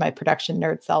to get into my production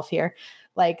nerd self here.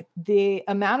 Like the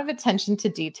amount of attention to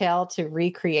detail to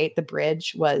recreate the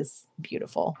bridge was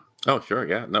beautiful. Oh, sure.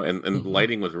 Yeah. No. And the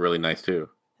lighting was really nice too.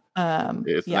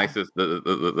 It's nicest,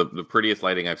 the prettiest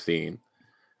lighting I've seen.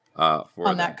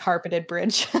 On that carpeted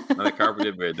bridge. On the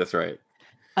carpeted bridge. That's right.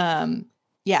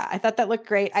 I thought that looked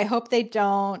great. I hope they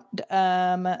don't,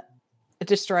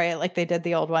 destroy it like they did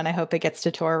the old one. I hope it gets to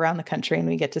tour around the country and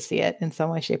we get to see it in some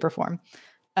way, shape, or form.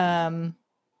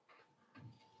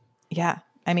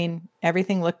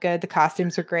 Everything looked good. The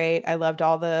costumes were great. I loved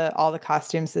all the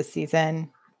costumes this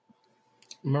season.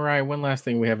 Mariah, one last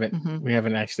thing we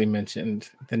haven't actually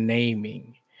mentioned, the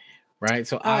naming, right?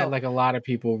 So I, like a lot of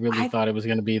people, really thought it was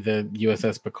going to be the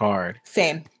USS Picard.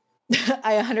 Same.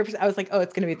 I 100%. I was like,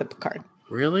 it's going to be the Picard.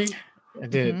 Really? I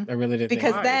did. I really did.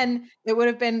 Because then it would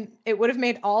have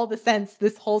made all the sense.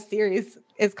 This whole series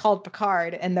is called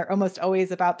Picard, and they're almost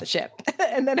always about the ship.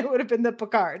 And then it would have been the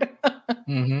Picard.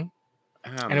 And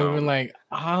it would have been like,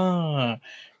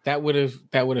 that would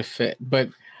have fit. But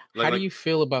how do you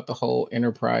feel about the whole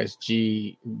Enterprise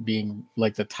G being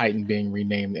like the Titan being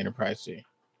renamed Enterprise G?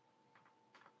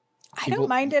 I don't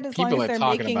mind it as long as they're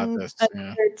making another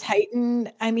Titan.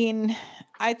 I mean,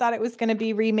 I thought it was going to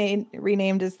be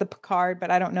renamed as the Picard, but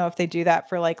I don't know if they do that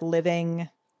for like living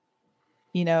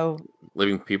people.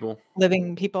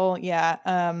 Living people, yeah.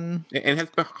 And has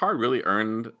Picard really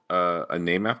earned a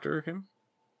name after him?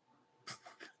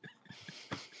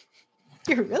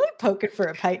 You're really poking for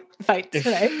a fight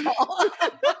tonight, Paul.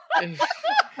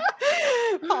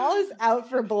 Paul is out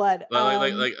for blood.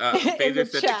 Phaser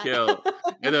set to kill.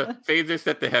 And the phaser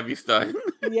set to heavy stun.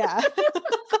 Yeah.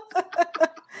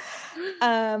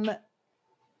 I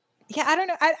don't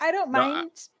know. I don't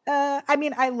mind.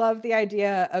 I love the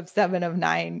idea of 7 of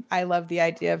 9. I love the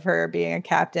idea of her being a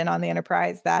captain on the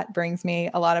Enterprise. That brings me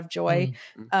a lot of joy.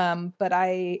 But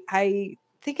I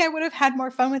think I would have had more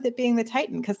fun with it being the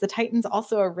Titan, because the Titan's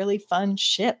also a really fun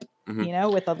ship,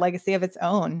 with a legacy of its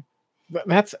own.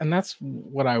 That's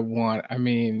what I want. I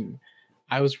mean,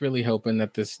 I was really hoping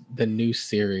that the new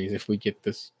series, if we get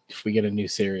a new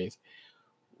series,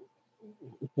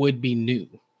 would be new,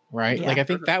 right? Yeah. Like I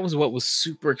think that was what was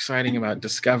super exciting about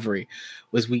Discovery,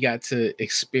 was we got to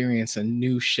experience a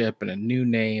new ship and a new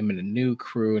name and a new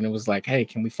crew, and it was like, hey,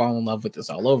 can we fall in love with this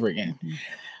all over again?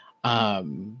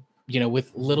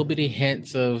 With little bitty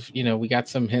hints of, we got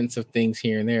some hints of things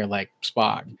here and there, like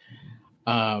Spock.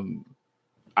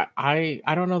 I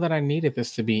don't know that I needed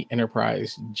this to be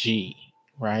Enterprise G,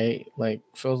 right? Like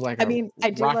feels like I do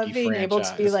Rocky love being franchise. Able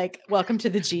to be like, welcome to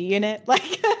the G unit,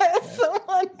 like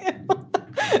someone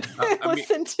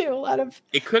listen to a lot of.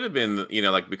 It could have been,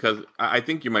 because I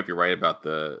think you might be right about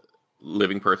the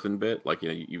living person bit, like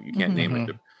you can't name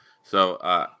it.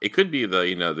 So it could be the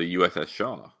the USS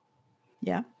Shaw.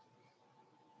 Yeah.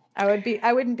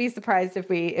 I wouldn't be surprised if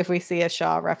we see a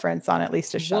Shaw reference on at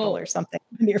least a shuttle or something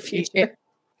in the near future.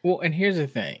 And here's the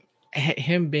thing.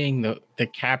 Him being the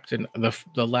captain,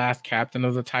 the last captain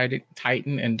of the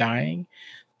Titan and dying,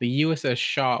 the USS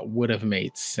Shaw would have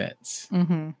made sense.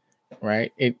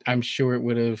 Right? I'm sure it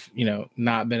would have,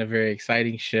 not been a very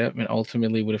exciting ship and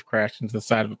ultimately would have crashed into the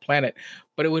side of a planet,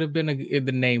 but it would have been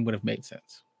the name would have made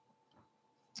sense.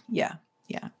 Yeah.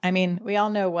 Yeah. I mean, we all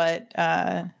know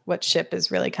what ship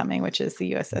is really coming, which is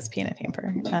the USS Peanut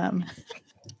Hamper.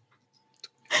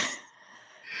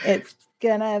 It's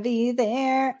gonna be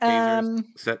there.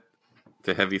 Set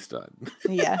to heavy stun.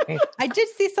 Yeah. I did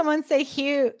see someone say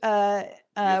Hugh,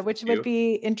 which would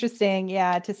be interesting,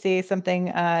 to see something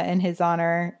in his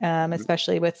honor,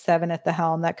 especially with 7 at the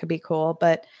helm. That could be cool.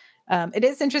 But it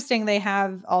is interesting. They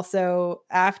have also,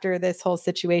 after this whole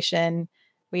situation,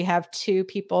 we have 2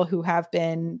 people who have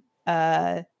been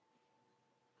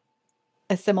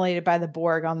assimilated by the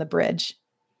Borg on the bridge.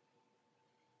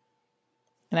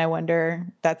 And I wonder,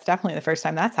 that's definitely the first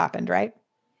time that's happened, right?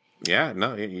 Yeah,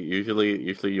 no. Usually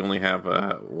you only have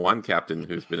one captain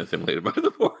who's been assimilated by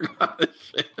the Borg on the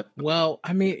ship. Well,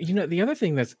 I mean, the other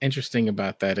thing that's interesting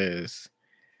about that is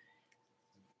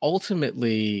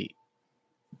ultimately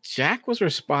Jack was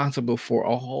responsible for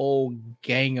a whole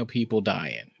gang of people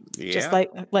dying. Yeah, Just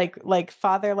like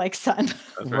father, like son.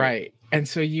 that's Right. And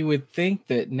so you would think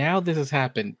that now this has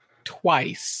happened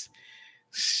twice.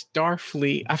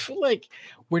 Starfleet, I feel like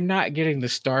we're not getting the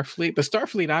Starfleet. The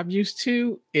Starfleet I'm used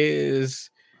to is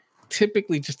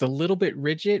typically just a little bit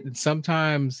rigid, and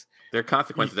sometimes there are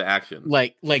consequences to action.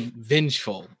 like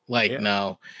vengeful. Like, Yeah.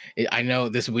 no, I know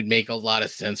this would make a lot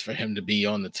of sense for him to be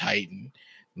on the Titan,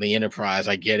 the Enterprise.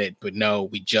 I get it, but no,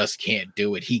 we just can't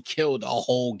do it. He killed a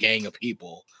whole gang of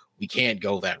people. We can't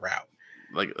go that route.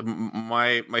 Like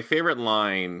my favorite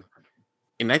line,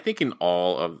 and I think in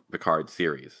all of Picard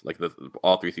series, like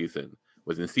all 3 seasons,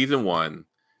 was in season 1,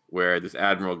 where this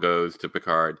admiral goes to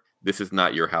Picard, "This is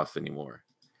not your house anymore."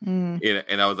 And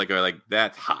I was like,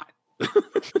 that's hot.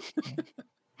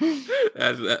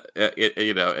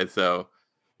 And so,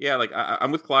 yeah, like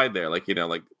I'm with Clyde there. Like,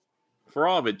 like for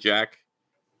all of it, Jack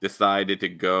decided to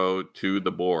go to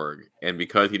the Borg, and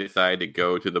because he decided to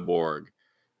go to the Borg,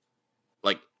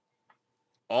 like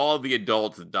all the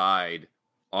adults died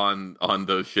on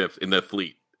those ships in the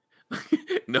fleet.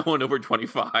 No one over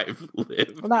 25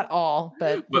 lived. Well, not all,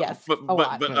 but yes, a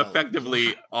lot. But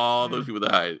effectively, all those people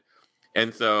died.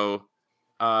 And so,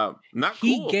 not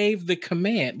he cool. gave the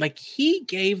command. Like, he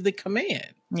gave the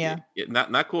command. Yeah.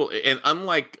 Not cool. And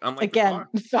unlike again,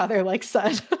 father like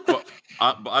son. But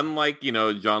unlike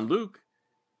Jean-Luc,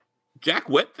 Jack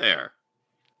went there.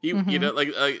 He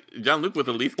Jean-Luc was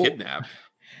at least kidnapped.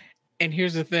 And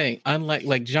here's the thing: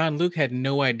 unlike Jean-Luc had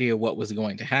no idea what was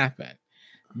going to happen.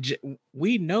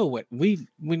 We know what we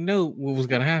know what was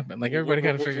going to happen. Like, everybody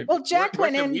got to figure. Well, Jack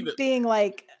went in being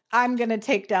like, "I'm going to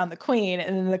take down the Queen,"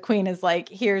 and then the Queen is like,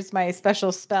 "Here's my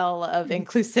special spell of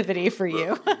inclusivity for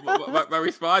you." my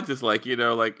response is like,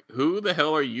 who the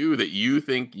hell are you that you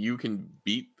think you can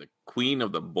beat the Queen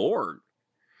of the Borg?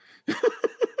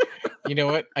 You know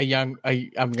what? I'm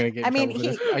gonna get.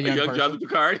 A young John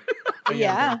Picard. A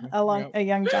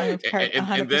young John Picard.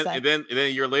 100%. And then a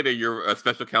year later, you're a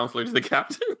special counselor to the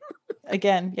captain.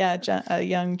 Again, yeah, a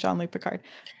young Jean-Luc Picard.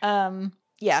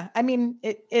 Yeah, I mean,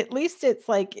 at least it's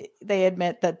like they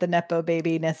admit that the nepo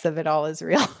babiness of it all is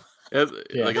real. Like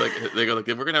they go, like,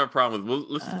 if we're gonna have a problem with,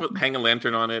 let's just hang a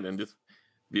lantern on it and just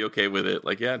be okay with it.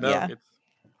 Like, it's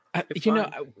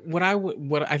what I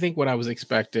was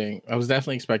expecting, I was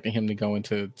definitely expecting him to go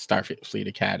into Starfleet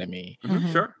Academy.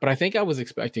 Mm-hmm. Sure. But I think I was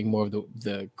expecting more of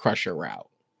the Crusher route,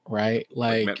 right?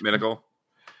 Like medical.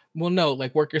 Well, no,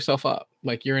 like, work yourself up.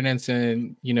 Like, you're an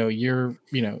ensign, you're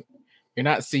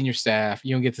not senior staff.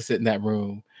 You don't get to sit in that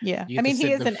room. Yeah. I mean,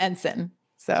 he is an ensign,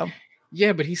 so.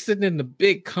 Yeah, but he's sitting in the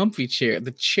big comfy chair.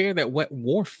 The chair that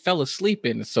Worf fell asleep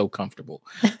in is so comfortable.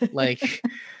 Like,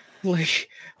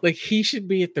 like he should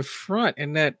be at the front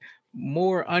in that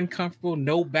more uncomfortable,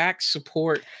 no back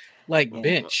support,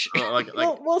 bench.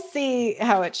 We'll see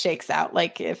how it shakes out.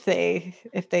 Like, if they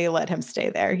let him stay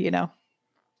there, I don't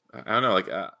know. Like,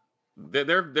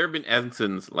 there have been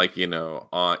ensigns in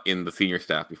the senior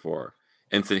staff before.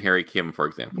 Ensign Harry Kim, for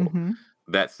example. Mm-hmm.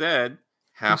 That said,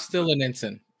 who's still an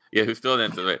ensign. Yeah, who's still an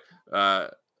ensign, right?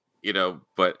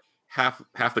 But half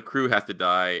the crew has to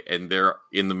die, and they're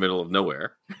in the middle of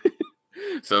nowhere.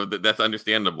 So that's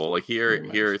understandable. Like,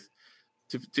 here's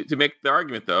to make the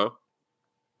argument, though,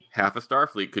 half of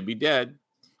Starfleet could be dead.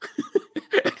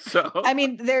 So I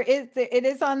mean, it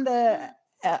is on the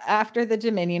after the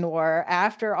Dominion War,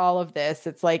 after all of this.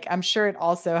 It's like, I'm sure it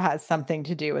also has something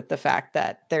to do with the fact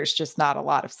that there's just not a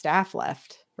lot of staff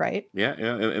left, right? Yeah,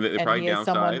 and probably he is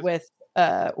someone with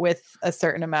a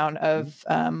certain amount of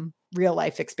real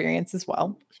life experience as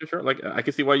well. Sure. Like, I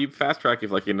can see why you fast track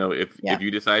if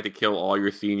you decide to kill all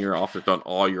your senior officers on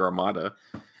all your armada.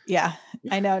 Yeah,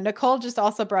 I know. Nicole just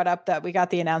also brought up that we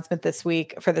got the announcement this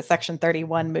week for the Section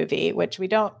 31 movie, which we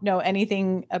don't know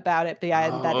anything about it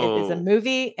beyond that it is a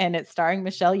movie and it's starring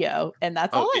Michelle Yeoh, and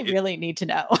that's all I really need to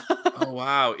know. Oh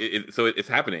wow! So it's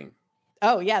happening.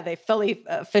 Oh yeah, they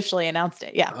officially announced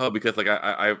it. Yeah. Oh, because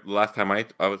I last time I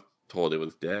was told it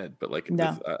was dead, but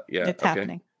no, it's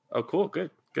happening. Oh, cool,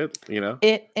 good.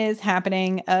 It is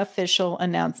happening. Official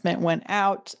announcement went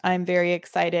out. I'm very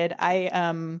excited.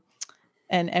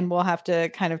 And we'll have to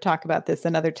kind of talk about this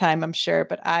another time, I'm sure.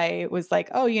 But I was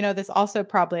like, this also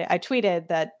probably, I tweeted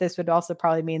that this would also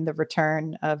probably mean the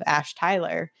return of Ash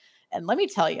Tyler. And let me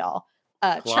tell y'all,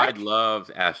 Clyde Trek, loves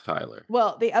Ash Tyler.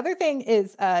 well, the other thing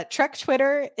is Trek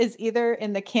Twitter is either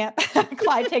in the camp.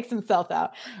 Clyde takes himself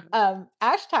out.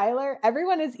 Ash Tyler,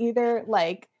 everyone is either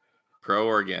like Pro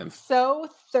or against. so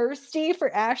thirsty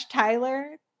for Ash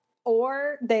Tyler,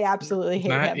 or they absolutely hate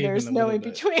Not him. even There's a no little in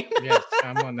bit. between. Yes,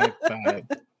 I'm on that side.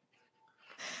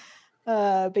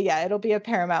 But yeah, it'll be a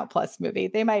Paramount Plus movie.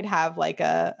 They might have like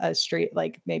a street,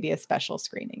 like maybe a special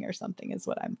screening or something, is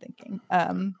what I'm thinking.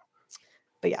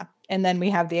 But yeah, and then we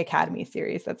have the Academy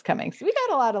series that's coming. So we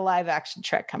got a lot of live action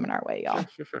Trek coming our way, y'all.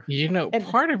 Sure. You know, And-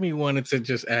 part of me wanted to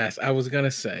just ask. I was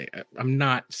gonna say, I'm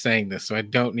not saying this, so I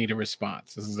don't need a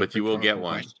response. This is But you will get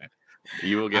one. question.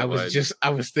 You will get one. I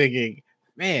was thinking,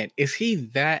 man, is he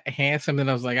that handsome? And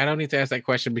I was like, I don't need to ask that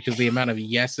question because the amount of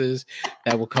yeses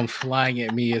that will come flying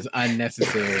at me is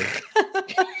unnecessary.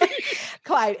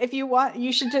 Clyde, if you want,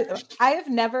 you should just. I have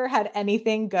never had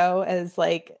anything go as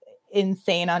like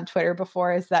insane on Twitter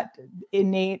before as that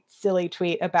innate silly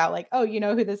tweet about like, oh, you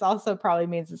know who this also probably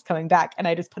means is coming back. And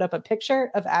I just put up a picture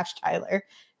of Ash Tyler,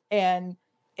 and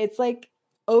it's like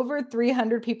over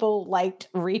 300 people liked,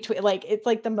 retweet. Like it's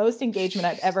like the most engagement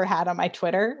I've ever had on my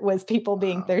Twitter was people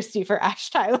being thirsty for Ash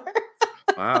Tyler.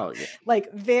 Wow. Yeah.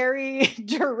 Like very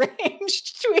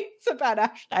deranged tweets about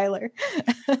Ash Tyler.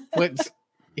 What's,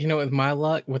 you know, with my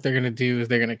luck, what they're gonna do is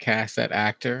they're gonna cast that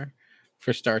actor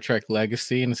for Star Trek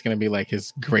Legacy, and it's gonna be like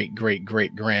his great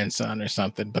grandson or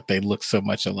something, but they look so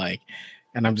much alike.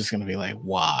 And I'm just gonna be like,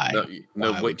 why?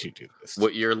 Why would you do this?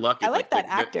 What your luck is I like that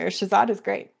actor. Shazad is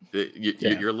great.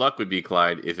 Your luck would be,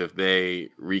 Clyde, is if they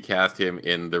recast him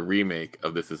in the remake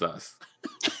of This Is Us.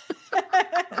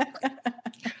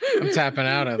 I'm tapping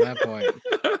out at that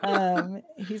point.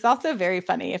 He's also very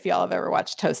funny. If y'all have ever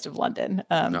watched Toast of London,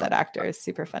 No. that actor is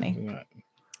super funny.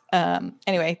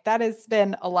 Anyway, that has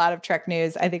been a lot of Trek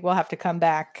news. I think we'll have to come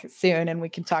back soon and we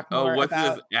can talk more what's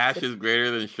about this? Ash is greater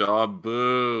than Shaw.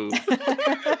 Boo.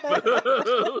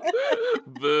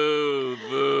 Boo.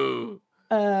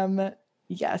 Boo.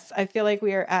 Yes, I feel like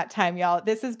we are at time, y'all.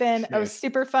 This has been a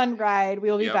super fun ride.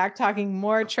 We will be back talking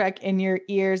more Trek in your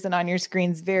ears and on your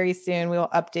screens very soon. We will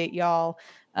update y'all.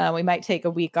 We might take a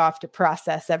week off to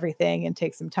process everything and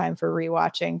take some time for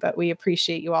rewatching, but we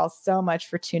appreciate you all so much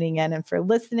for tuning in and for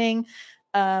listening.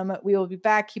 We will be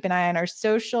back. Keep an eye on our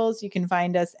socials. You can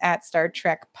find us at Star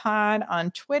Trek Pod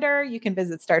on Twitter. You can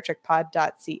visit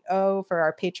StarTrekPod.co for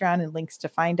our Patreon and links to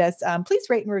find us. Please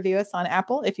rate and review us on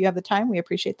Apple if you have the time. We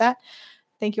appreciate that.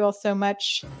 Thank you all so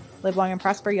much. Live long and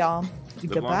prosper, y'all.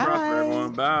 Live long and prosper,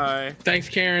 everyone. Bye. Thanks,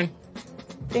 Karen.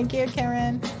 Thank you,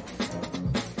 Karen.